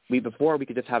before we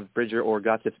could just have Bridger or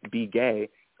Gus just be gay,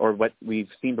 or what we've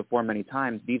seen before many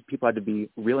times, these people had to be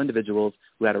real individuals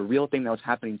who had a real thing that was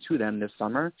happening to them this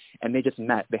summer, and they just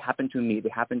met. They happened to meet. They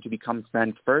happened to become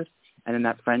friends first, and then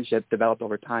that friendship developed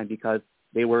over time because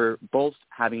they were both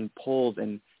having pulls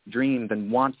and dreams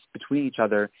and wants between each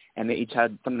other, and they each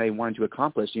had something they wanted to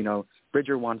accomplish.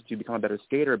 Bridger wants to become a better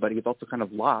skater, but he's also kind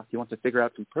of lost. He wants to figure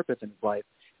out some purpose in his life.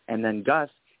 And then Gus,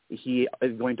 he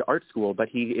is going to art school, but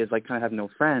he is kind of have no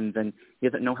friends, and he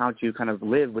doesn't know how to kind of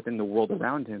live within the world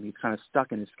around him. He's kind of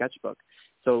stuck in his sketchbook.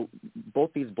 So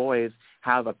both these boys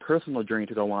have a personal journey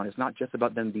to go on. It's not just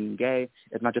about them being gay.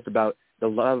 It's not just about the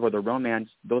love or the romance.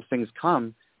 Those things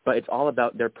come, but it's all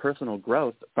about their personal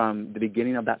growth from the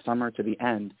beginning of that summer to the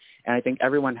end. And I think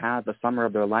everyone has a summer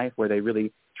of their life where they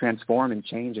really transform and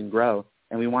change and grow,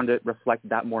 and we wanted to reflect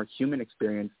that more human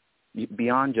experience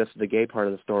beyond just the gay part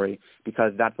of the story,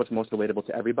 because that's what's most relatable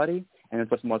to everybody, and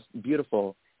it's what's most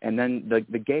beautiful. And then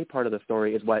the gay part of the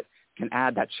story is what can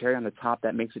add that cherry on the top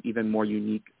that makes it even more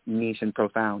unique, niche, and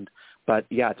profound. But,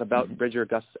 yeah, it's about Bridger,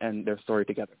 Gus, and their story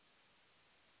together.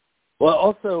 Well,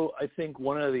 also, I think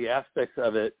one of the aspects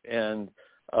of it, and,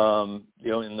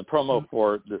 in the promo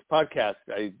for this podcast,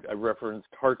 I referenced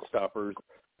Heartstoppers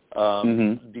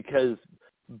because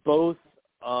both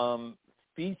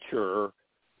feature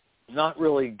not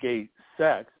really gay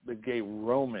sex, but gay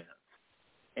romance.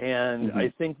 And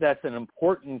I think that's an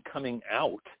important coming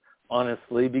out,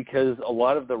 honestly, because a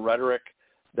lot of the rhetoric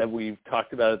that we've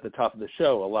talked about at the top of the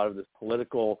show, a lot of this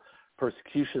political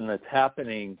persecution that's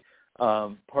happening,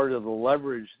 part of the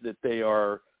leverage that they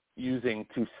are using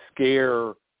to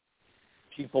scare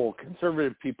people,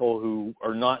 conservative people who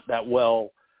are not that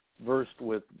well versed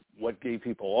with what gay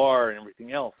people are and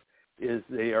everything else, is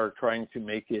they are trying to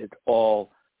make it all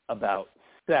about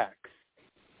sex.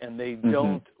 And they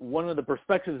don't, one of the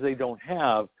perspectives they don't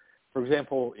have, for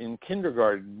example, in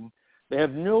kindergarten, they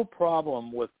have no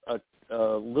problem with a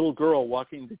little girl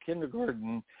walking to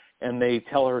kindergarten and they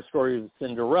tell her story of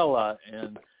Cinderella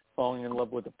and falling in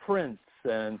love with a prince.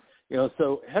 And,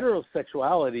 so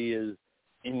heterosexuality is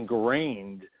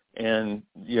ingrained and,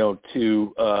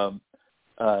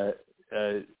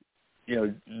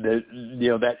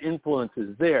 that influence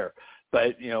is there.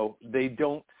 But, they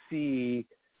don't see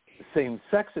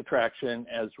same-sex attraction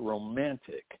as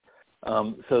romantic.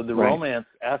 So the romance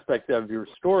aspect of your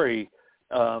story,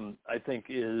 I think,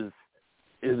 is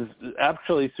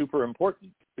actually super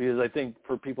important, because I think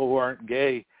for people who aren't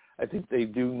gay, I think they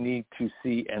do need to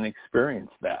see and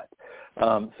experience that.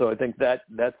 So I think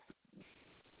that's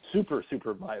super,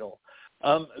 super vital.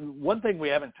 One thing we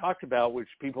haven't talked about, which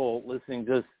people listening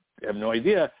just have no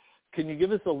idea, can you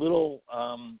give us a little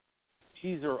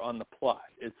teaser on the plot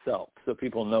itself so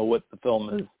people know what the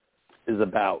film is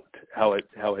about, how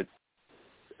it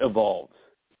evolves?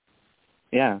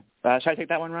 Yeah. Should I take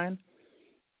that one, Ryan?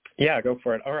 Yeah, go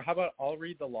for it. Or how about I'll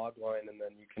read the log line and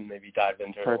then you can maybe dive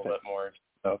into it a little bit more,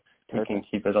 so we can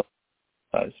keep it up.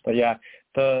 But yeah,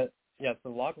 the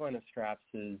log line of Scraps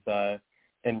is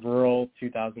in rural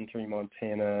 2003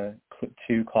 Montana,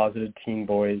 two closeted teen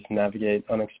boys navigate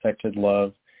unexpected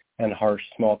love and harsh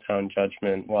small-town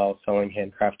judgment while selling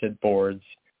handcrafted boards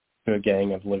to a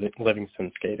gang of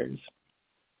Livingston skaters.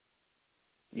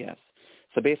 Yes.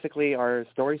 So basically our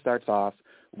story starts off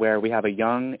where we have a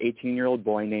young 18-year-old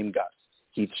boy named Gus.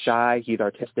 He's shy, he's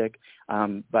artistic,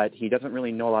 but he doesn't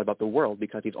really know a lot about the world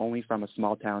because he's only from a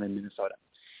small town in Minnesota.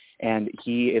 And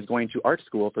he is going to art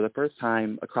school for the first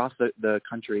time across the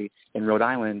country in Rhode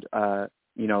Island,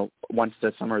 once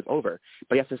the summer is over.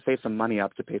 But he has to save some money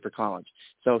up to pay for college.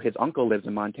 So his uncle lives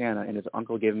in Montana, and his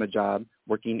uncle gave him a job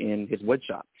working in his wood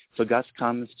shop. So Gus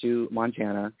comes to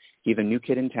Montana. He's a new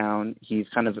kid in town. He's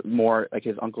kind of more like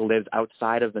his uncle lives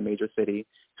outside of the major city,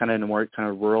 kind of in a more kind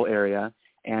of rural area.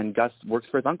 And Gus works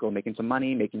for his uncle, making some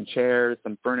money, making chairs,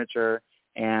 some furniture.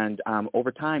 And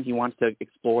over time, he wants to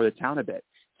explore the town a bit.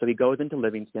 So he goes into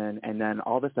Livingston, and then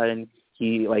all of a sudden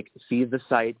he sees the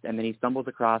sights, and then he stumbles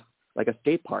across a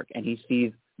skate park, and he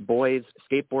sees boys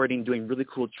skateboarding, doing really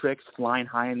cool tricks, flying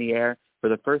high in the air for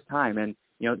the first time. And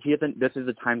this is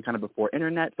a time kind of before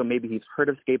internet, so maybe he's heard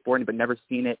of skateboarding but never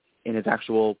seen it in his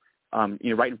actual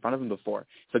right in front of him before.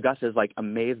 So Gus is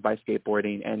amazed by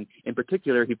skateboarding, and in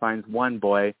particular he finds one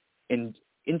boy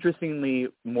interestingly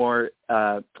more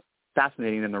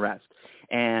fascinating than the rest.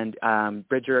 And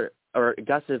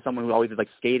Gus is someone who always is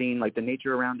skating, the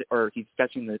nature around it, or he's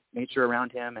sketching the nature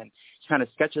around him, and he kind of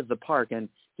sketches the park, and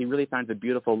he really finds a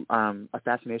beautiful a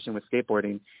fascination with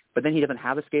skateboarding. But then he doesn't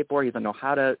have a skateboard. He doesn't know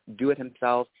how to do it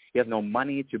himself. He has no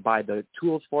money to buy the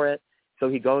tools for it. So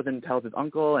he goes and tells his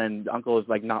uncle, and the uncle is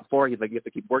not for it. He's you have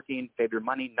to keep working, save your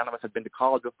money. None of us have been to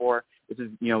college before. This is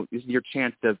your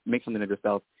chance to make something of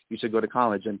yourself. You should go to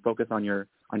college and focus on your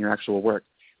actual work.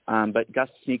 But Gus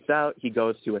sneaks out. He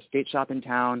goes to a skate shop in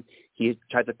town. He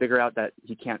tries to figure out that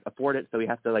he can't afford it, so he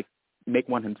has to make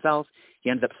one himself.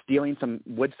 He ends up stealing some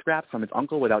wood scraps from his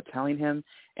uncle without telling him,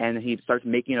 and he starts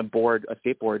making a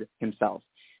skateboard himself.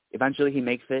 Eventually he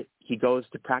makes it. He goes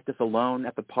to practice alone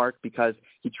at the park because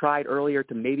he tried earlier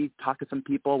to maybe talk to some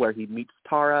people where he meets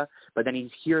Tara, but then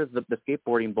he hears the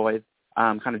skateboarding boys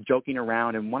kind of joking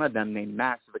around, and one of them named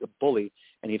Max is a bully,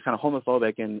 and he's kind of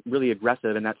homophobic and really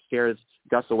aggressive, and that scares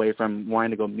Gus away from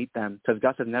wanting to go meet them because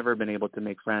Gus has never been able to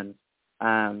make friends.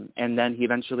 And then he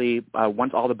eventually,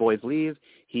 once all the boys leave,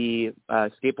 he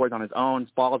skateboards on his own,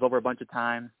 falls over a bunch of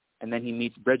times, and then he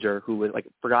meets Bridger, who was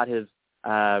forgot his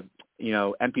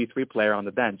MP3 player on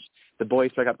the bench. The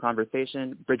boys strike up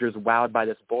conversation. Bridger's wowed by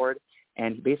this board,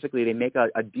 and basically they make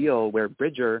a deal where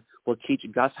Bridger will teach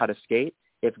Gus how to skate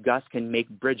if Gus can make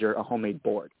Bridger a homemade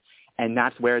board. And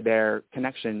that's where their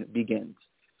connection begins.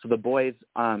 So the boys,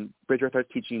 Bridger starts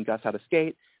teaching Gus how to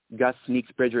skate. Gus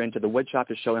sneaks Bridger into the wood shop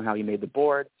to show him how he made the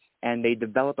board. And they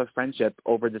develop a friendship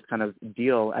over this kind of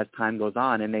deal as time goes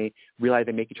on. And they realize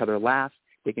they make each other laugh.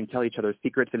 They can tell each other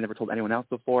secrets they've never told anyone else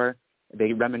before.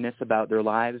 They reminisce about their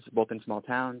lives, both in small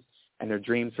towns, and their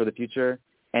dreams for the future.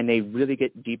 And they really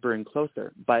get deeper and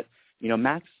closer. But,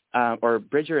 Max or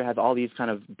Bridger has all these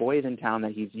kind of boys in town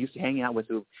that he's used to hanging out with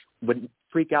who would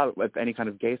freak out if any kind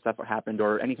of gay stuff happened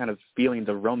or any kind of feelings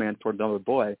of romance towards another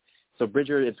boy. So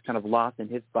Bridger is kind of lost in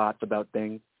his thoughts about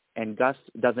things, and Gus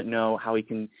doesn't know how he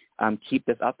can keep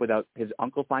this up without his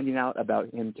uncle finding out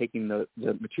about him taking the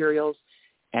materials.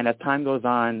 And as time goes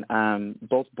on,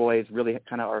 both boys really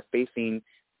kind of are facing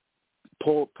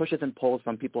pushes and pulls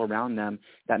from people around them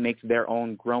that makes their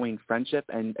own growing friendship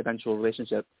and eventual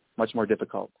relationship much more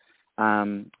difficult.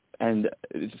 And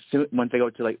once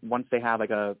they have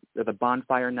a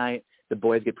bonfire night, the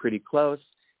boys get pretty close.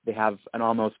 They have an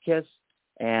almost kiss,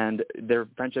 and their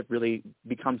friendship really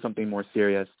becomes something more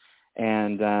serious.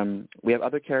 And we have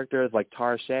other characters like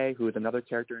Tara Shea, who is another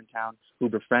character in town, who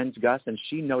befriends Gus, and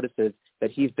she notices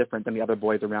that he's different than the other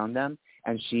boys around them,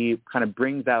 and she kind of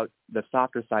brings out the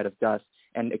softer side of Gus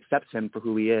and accepts him for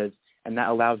who he is, and that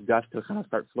allows Gus to kind of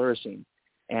start flourishing.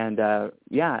 And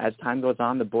as time goes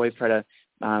on, the boys try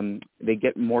to they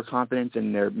get more confidence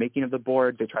in their making of the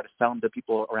board. They try to sell them to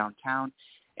people around town,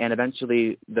 and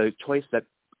eventually the choice that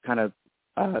kind of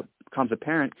becomes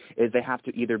apparent is they have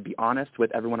to either be honest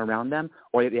with everyone around them,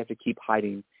 or they have to keep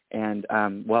hiding. And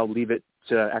leave it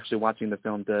to actually watching the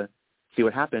film to see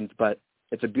what happens. But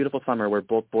it's a beautiful summer where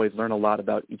both boys learn a lot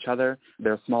about each other,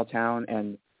 their small town,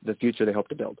 and the future they hope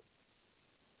to build.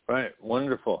 Right,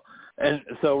 wonderful. And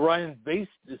so, Ryan,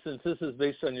 since this is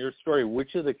based on your story,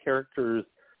 which of the characters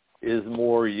is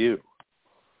more you?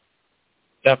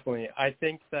 Definitely. I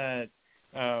think that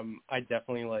I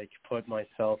definitely put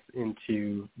myself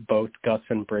into both Gus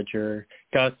and Bridger.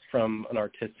 Gus, from an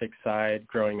artistic side,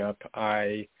 growing up,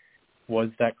 I was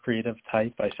that creative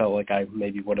type. I felt like I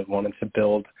maybe would have wanted to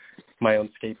build my own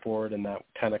skateboard, and that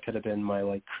kind of could have been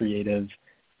my creative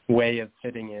way of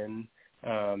fitting in.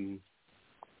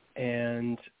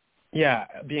 And yeah,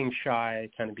 being shy,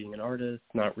 kind of being an artist,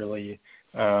 not really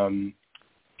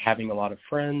having a lot of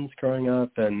friends growing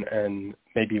up, and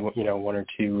maybe one or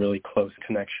two really close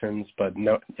connections, but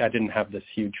no, I didn't have this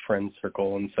huge friend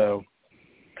circle. And so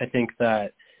I think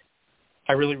that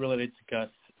I really related to Gus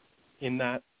in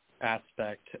that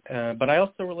aspect, but I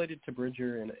also related to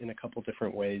Bridger in a couple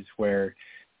different ways, where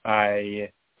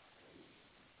I,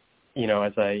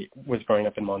 as I was growing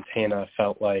up in Montana,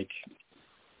 felt like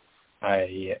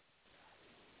I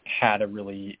had a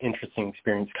really interesting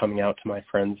experience coming out to my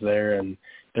friends there. And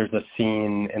there's a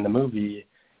scene in the movie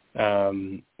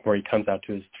where he comes out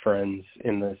to his friends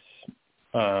in this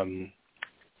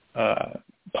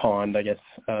pond, I guess.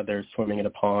 They're swimming in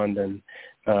a pond, and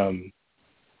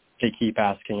they keep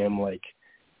asking him,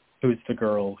 who's the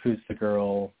girl,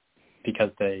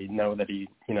 because they know that he,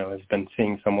 has been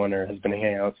seeing someone or has been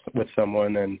hanging out with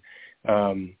someone. And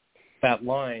that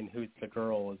line, who's the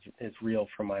girl, is real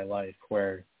for my life,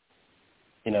 where,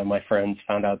 my friends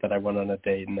found out that I went on a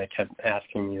date, and they kept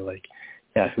asking me,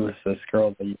 who is this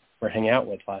girl that you were hanging out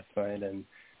with last night? And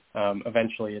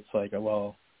eventually it's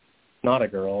well, not a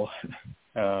girl.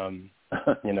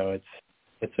 It's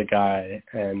a guy.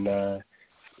 And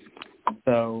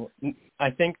so I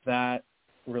think that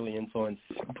really influenced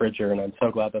Bridger, and I'm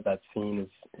so glad that scene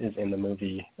is in the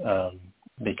movie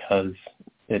because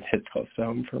it hits close to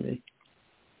home for me.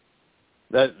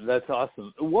 That's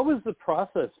awesome. What was the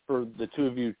process for the two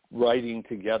of you writing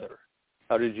together?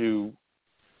 How did you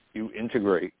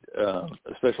integrate,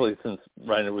 especially since,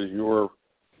 Ryan, it was your,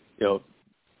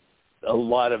 a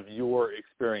lot of your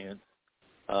experience,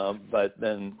 but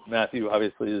then Matthew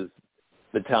obviously is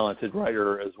the talented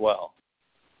writer as well.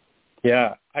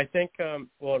 Yeah, I think, it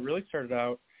really started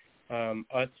out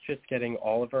us just getting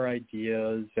all of our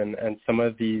ideas and some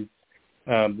of these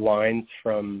lines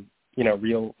from,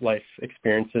 real life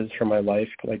experiences from my life,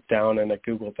 down in a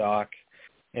Google Doc.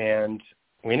 And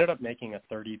we ended up making a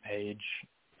 30-page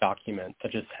document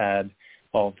that just had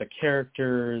all of the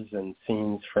characters and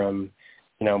scenes from,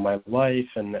 my life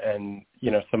and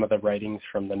some of the writings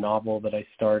from the novel that I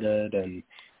started.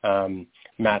 And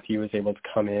Matthew was able to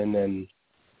come in and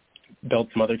build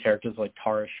some other characters like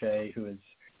Tara Shea, who is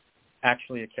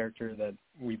actually a character that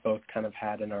we both kind of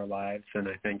had in our lives, and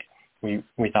I think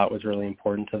we thought was really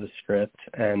important to the script.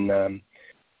 And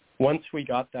once we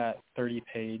got that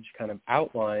 30-page kind of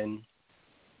outline,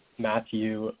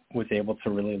 Matthew was able to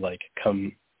really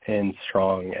come in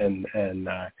strong and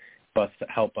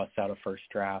help us out a first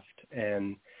draft.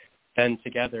 And then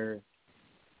together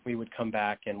we would come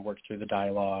back and work through the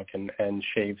dialogue and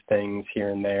shave things here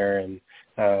and there,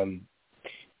 and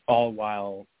all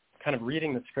while kind of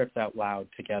reading the script out loud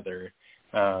together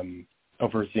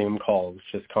over Zoom calls,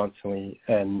 just constantly,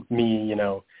 and me,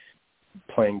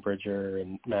 playing Bridger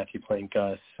and Matthew playing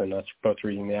Gus, and us both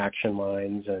reading the action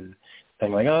lines and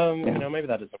saying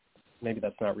maybe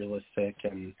that's not realistic.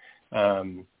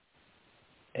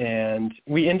 And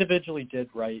we individually did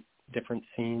write different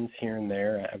scenes here and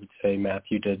there. I would say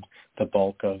Matthew did the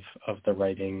bulk of the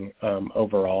writing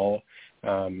overall.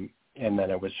 And then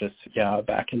it was just,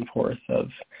 back and forth of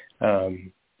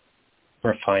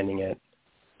refining it.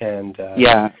 And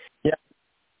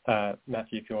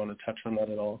Matthew, if you want to touch on that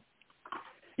at all.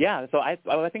 Yeah, so I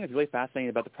think it's really fascinating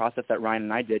about the process that Ryan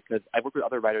and I did, because I've worked with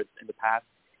other writers in the past,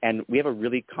 and we have a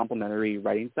really complementary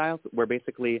writing style where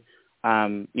basically,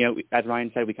 as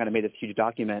Ryan said, we kind of made this huge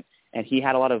document, and he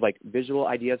had a lot of visual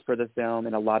ideas for the film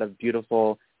and a lot of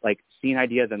beautiful scene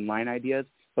ideas and line ideas,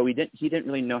 but he didn't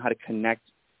really know how to connect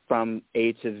from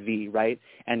A to Z, right?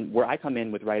 And where I come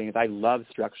in with writing is I love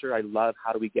structure. I love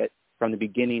how do we get from the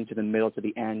beginning to the middle to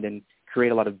the end and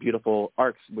create a lot of beautiful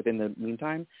arcs within the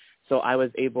meantime. So I was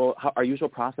able, our usual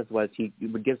process was he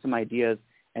would give some ideas,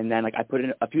 and then I put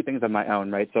in a few things of my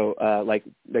own, right? So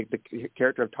the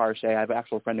character of Tara Shea, I have an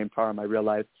actual friend named Tara in my real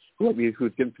life who's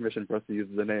given permission for us to use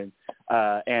the name.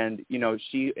 And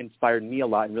she inspired me a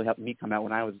lot and really helped me come out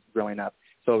when I was growing up.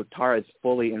 So Tara is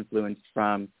fully influenced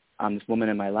from this woman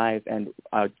in my life. And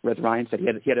as Ryan said,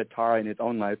 he had a Tara in his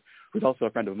own life who's also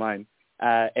a friend of mine.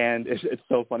 And it's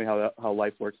so funny how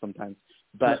life works sometimes.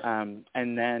 But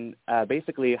and then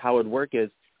basically how it would work is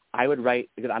I would write,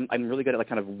 because I'm really good at like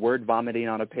kind of word vomiting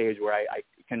on a page where I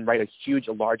can write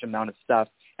a large amount of stuff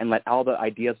and let all the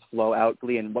ideas flow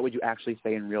outly and what would you actually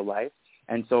say in real life.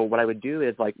 And so what I would do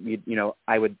is like,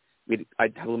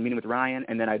 I'd have a meeting with Ryan,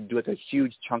 and then I'd do like a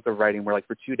huge chunk of writing where like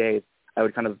for 2 days I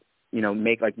would kind of,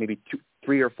 make like maybe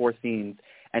 3 or 4 scenes,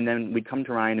 and then we'd come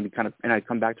to Ryan and I'd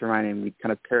come back to Ryan and we'd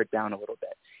kind of pare it down a little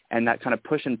bit. And that kind of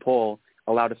push and pull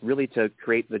allowed us really to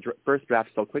create the first draft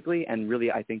so quickly and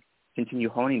really, I think, continue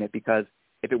honing it, because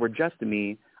if it were just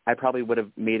me, I probably would have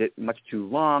made it much too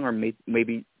long or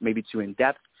maybe too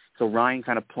in-depth. So Ryan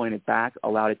kind of pulling it back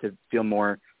allowed it to feel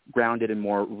more grounded and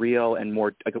more real and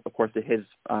more, of course, to his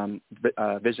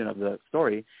vision of the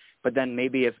story. But then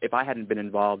maybe if I hadn't been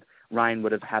involved, Ryan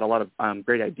would have had a lot of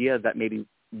great ideas that maybe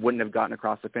wouldn't have gotten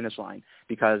across the finish line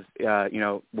because,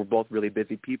 we're both really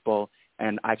busy people,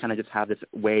 and I kind of just have this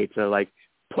way to like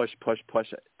push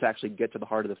to actually get to the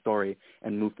heart of the story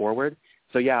and move forward.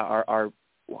 So yeah, our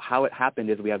how it happened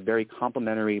is we have very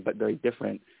complementary but very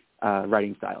different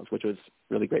writing styles, which was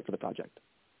really great for the project.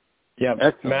 Yeah,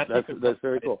 Matt, that's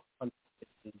very cool.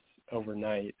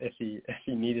 Overnight, if he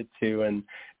needed to,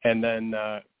 and then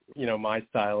my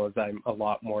style is I'm a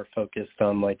lot more focused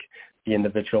on like the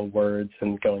individual words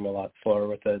and going a lot slower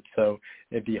with it. So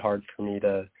it'd be hard for me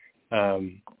to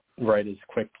write as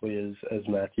quickly as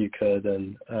Matthew could,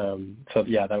 and so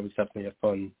yeah, that was definitely a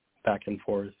fun back and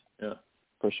forth. Yeah,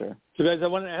 for sure. So guys, I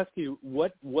want to ask you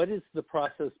what is the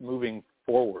process moving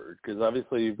forward? Because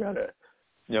obviously you've got to,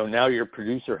 now your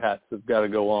producer hats have got to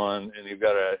go on, and you've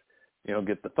got to,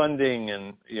 get the funding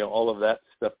and all of that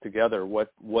stuff together.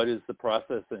 What is the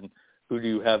process, and who do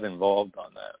you have involved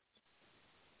on that?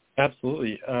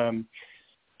 Absolutely.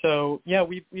 So yeah,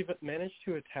 we've managed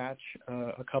to attach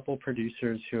a couple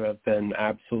producers who have been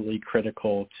absolutely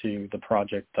critical to the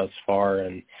project thus far,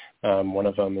 and one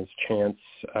of them is Chance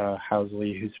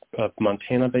Housley, who's a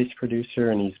Montana-based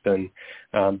producer, and he's been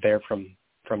there from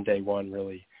day one,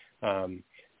 really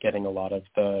getting a lot of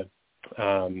the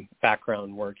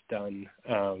background work done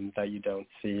that you don't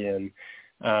see. And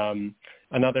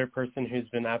another person who's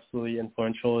been absolutely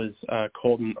influential is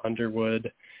Colton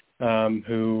Underwood,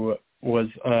 who was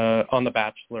on The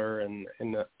Bachelor and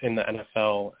in the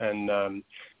NFL, and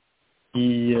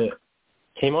he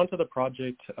came onto the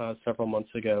project several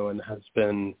months ago and has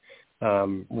been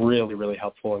really, really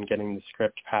helpful in getting the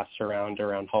script passed around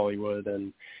Hollywood.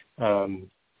 And so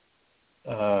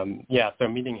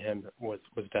meeting him was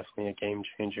definitely a game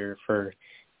changer for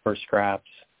Scraps.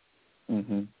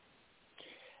 Mm-hmm.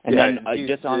 And then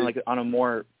just on a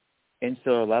more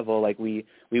insular level, like we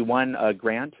won a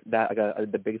grant, that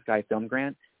the Big Sky Film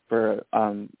grant for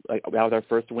that was our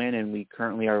first win, and we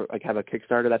currently are have a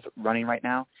Kickstarter that's running right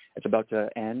now. It's about to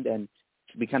end, and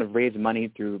we kind of raised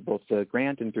money through both the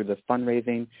grant and through the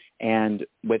fundraising and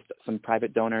with some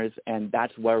private donors, and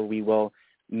that's where we will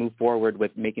move forward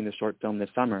with making the short film this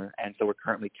summer. And so we're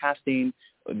currently casting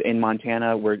in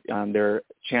Montana.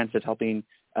 Chance is helping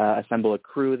assemble a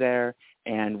crew there,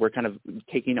 and we're kind of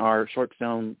taking our short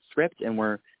film script and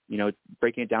we're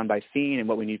breaking it down by scene and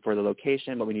what we need for the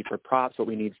location, what we need for props, what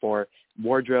we need for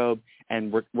wardrobe,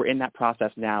 and we're in that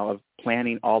process now of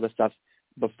planning all the stuff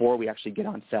before we actually get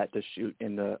on set to shoot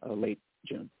in the late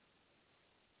June.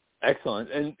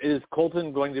 Excellent. And is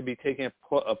Colton going to be taking a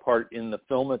part in the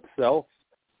film itself?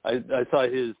 I saw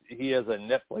he has a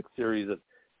Netflix series of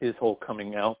his whole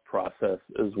coming out process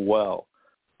as well.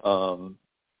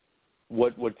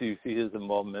 What do you see his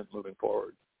involvement moving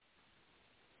forward?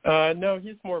 No,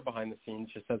 he's more behind the scenes,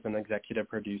 just as an executive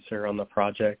producer on the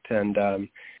project, and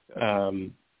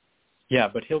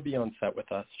but he'll be on set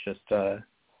with us, just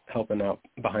helping out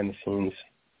behind the scenes.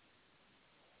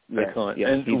 Excellent. Yeah,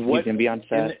 and he's going to be on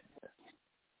set.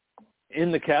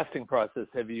 In the casting process,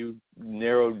 have you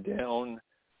narrowed down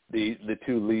the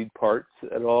two lead parts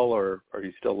at all, or are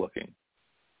you still looking?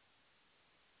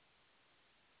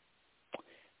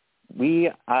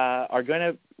 We're not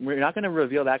going to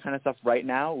reveal that kind of stuff right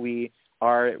now. We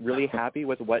are really happy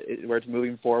with where it's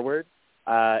moving forward,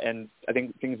 and I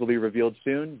think things will be revealed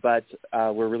soon. But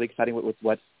we're really excited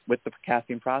with the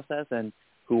casting process and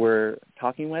who we're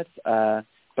talking with. But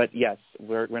yes,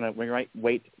 we're going to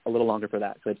wait a little longer for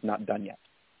that, so it's not done yet.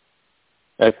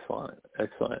 Excellent.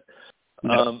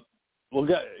 Yeah. Well,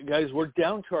 guys, we're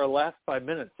down to our last 5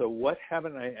 minutes. So what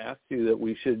haven't I asked you that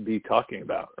we should be talking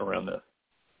about around this?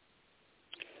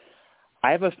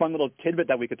 I have a fun little tidbit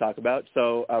that we could talk about.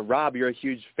 So, Rob, you're a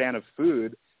huge fan of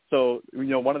food. So,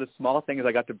 one of the small things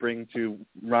I got to bring to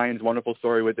Ryan's wonderful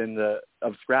story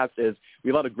of Scraps is we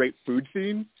have a lot of great food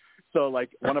scenes. So like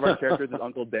one of our characters is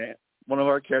Uncle Dan. One of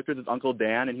our characters is Uncle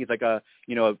Dan, and he's like a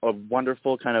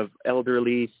wonderful kind of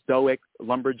elderly, stoic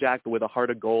lumberjack with a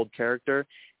heart of gold character.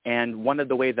 And one of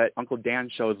the ways that Uncle Dan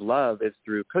shows love is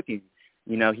through cooking.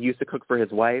 He used to cook for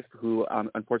his wife, who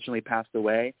unfortunately passed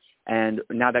away. And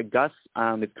now that Gus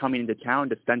is coming into town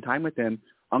to spend time with him,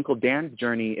 Uncle Dan's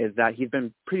journey is that he's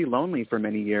been pretty lonely for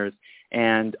many years.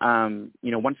 And,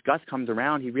 once Gus comes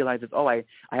around, he realizes, I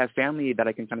have family that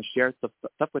I can kind of share stuff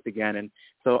with again. And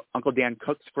so Uncle Dan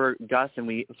cooks for Gus, and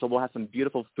we'll have some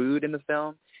beautiful food in the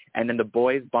film. And then the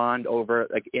boys bond over,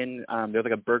 there's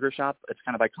like a burger shop. It's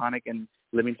kind of iconic in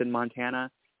Livingston, Montana.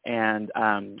 And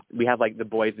we have like the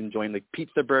boys enjoying like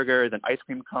pizza burgers and ice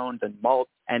cream cones and malt.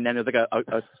 And then there's like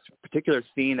a particular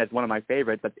scene that's one of my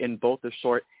favorites that's in both the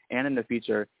short and in the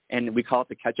feature. And we call it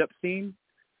the ketchup scene,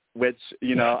 which, I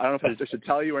don't know if I should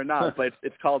tell you or not, but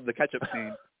it's called the ketchup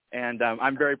scene. And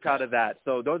I'm very proud of that.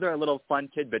 So those are little fun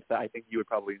tidbits that I think you would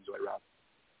probably enjoy, Rob.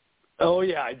 Oh,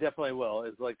 yeah, I definitely will.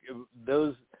 It's like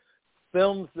those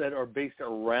films that are based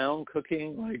around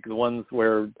cooking, like the ones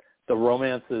where the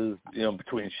romance is,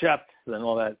 between chefs and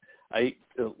all that. I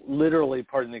literally,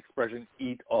 pardon the expression,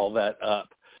 eat all that up.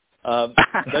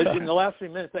 But in the last 3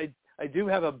 minutes, I do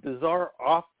have a bizarre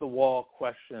off-the-wall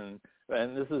question,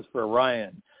 and this is for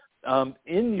Ryan.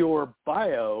 In your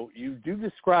bio, you do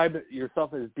describe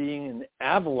yourself as being an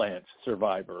avalanche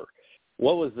survivor.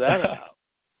 What was that about?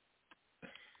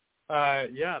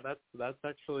 Yeah, that's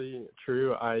actually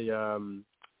true. I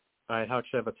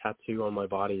actually have a tattoo on my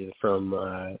body from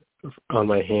on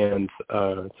my hand.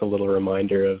 It's a little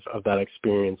reminder of that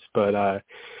experience. But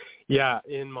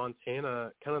in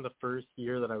Montana, kind of the first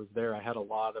year that I was there, I had a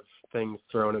lot of things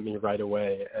thrown at me right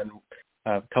away, and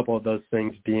a couple of those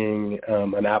things being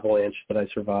an avalanche that I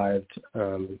survived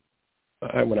when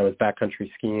I was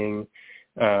backcountry skiing.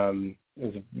 It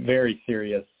was a very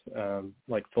serious,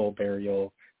 full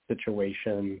burial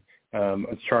situation. I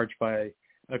was charged by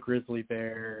a grizzly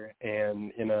bear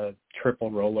and in a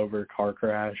triple rollover car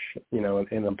crash, in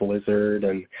a blizzard.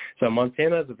 And so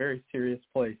Montana is a very serious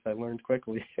place. I learned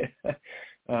quickly.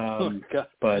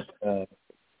 But the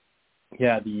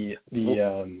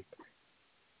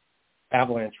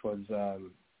avalanche was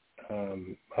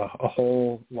a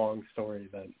whole long story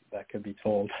that could be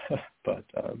told. But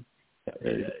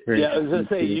very I was going to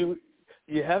say,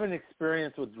 you have an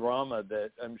experience with drama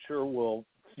that I'm sure will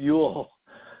fuel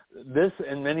this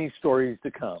and many stories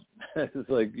to come. It's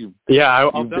like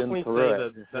I'll definitely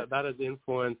say that has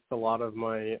influenced a lot of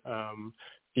my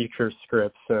feature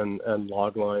scripts and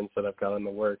log lines that I've got in the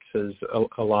works. Is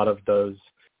a lot of those.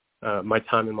 My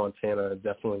time in Montana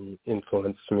definitely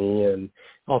influenced me, and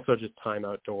also just time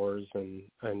outdoors and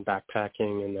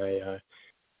backpacking. And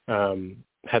I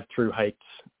had hiked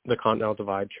the Continental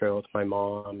Divide Trail with my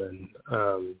mom, and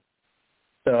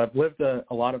so I've lived a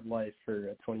lot of life for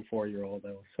a 24-year-old, I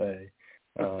will say,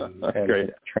 and great.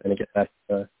 Trying to get that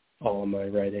to all of my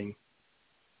writing.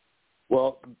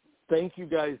 Well, thank you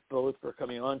guys both for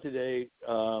coming on today.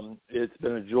 It's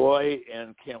been a joy,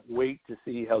 and can't wait to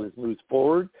see how this moves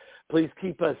forward. Please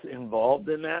keep us involved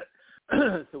in that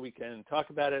so we can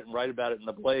talk about it and write about it in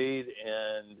the Blade.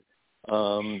 And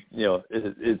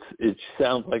it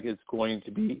sounds like it's going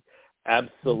to be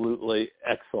absolutely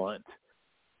excellent.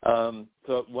 So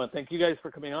I want to thank you guys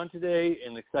for coming on today,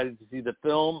 and excited to see the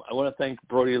film. I want to thank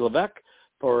Brody Levesque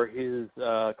for his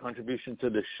contribution to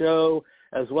the show,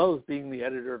 as well as being the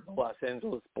editor of the Los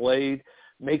Angeles Blade.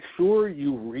 Make sure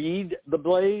you read the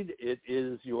Blade. It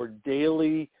is your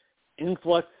daily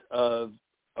influx of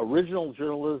original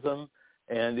journalism,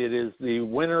 and it is the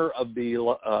winner of the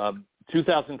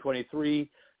 2023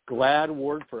 GLAAD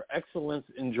Award for Excellence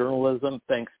in Journalism,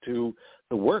 thanks to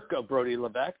the work of Brody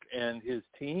Levesque and his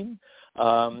team.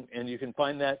 And you can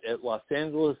find that at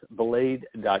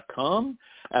losangelesblade.com.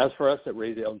 As for us at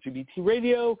Rated LGBT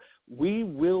Radio, we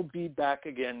will be back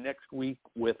again next week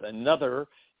with another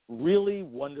really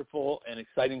wonderful and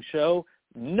exciting show.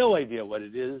 No idea what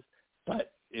it is,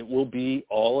 but it will be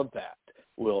all of that.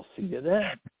 We'll see you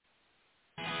then.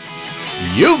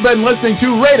 You've been listening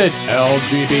to Rated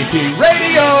LGBT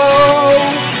Radio.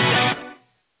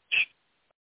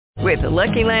 With the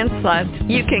Lucky Land Slots,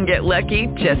 you can get lucky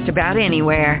just about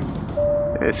anywhere.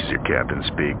 This is your captain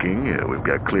speaking. We've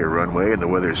got clear runway and the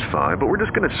weather's fine, but we're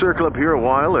just going to circle up here a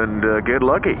while and get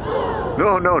lucky.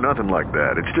 No, nothing like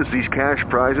that. It's just these cash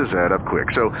prizes add up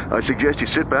quick. So I suggest you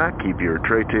sit back, keep your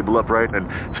tray table upright, and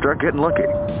start getting lucky.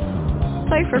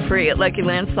 Play for free at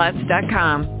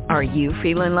LuckyLandSlots.com. Are you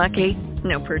feeling lucky?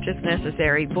 No purchase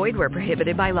necessary. Void where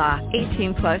prohibited by law.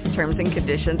 18+ terms and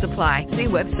conditions apply. See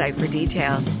website for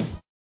details.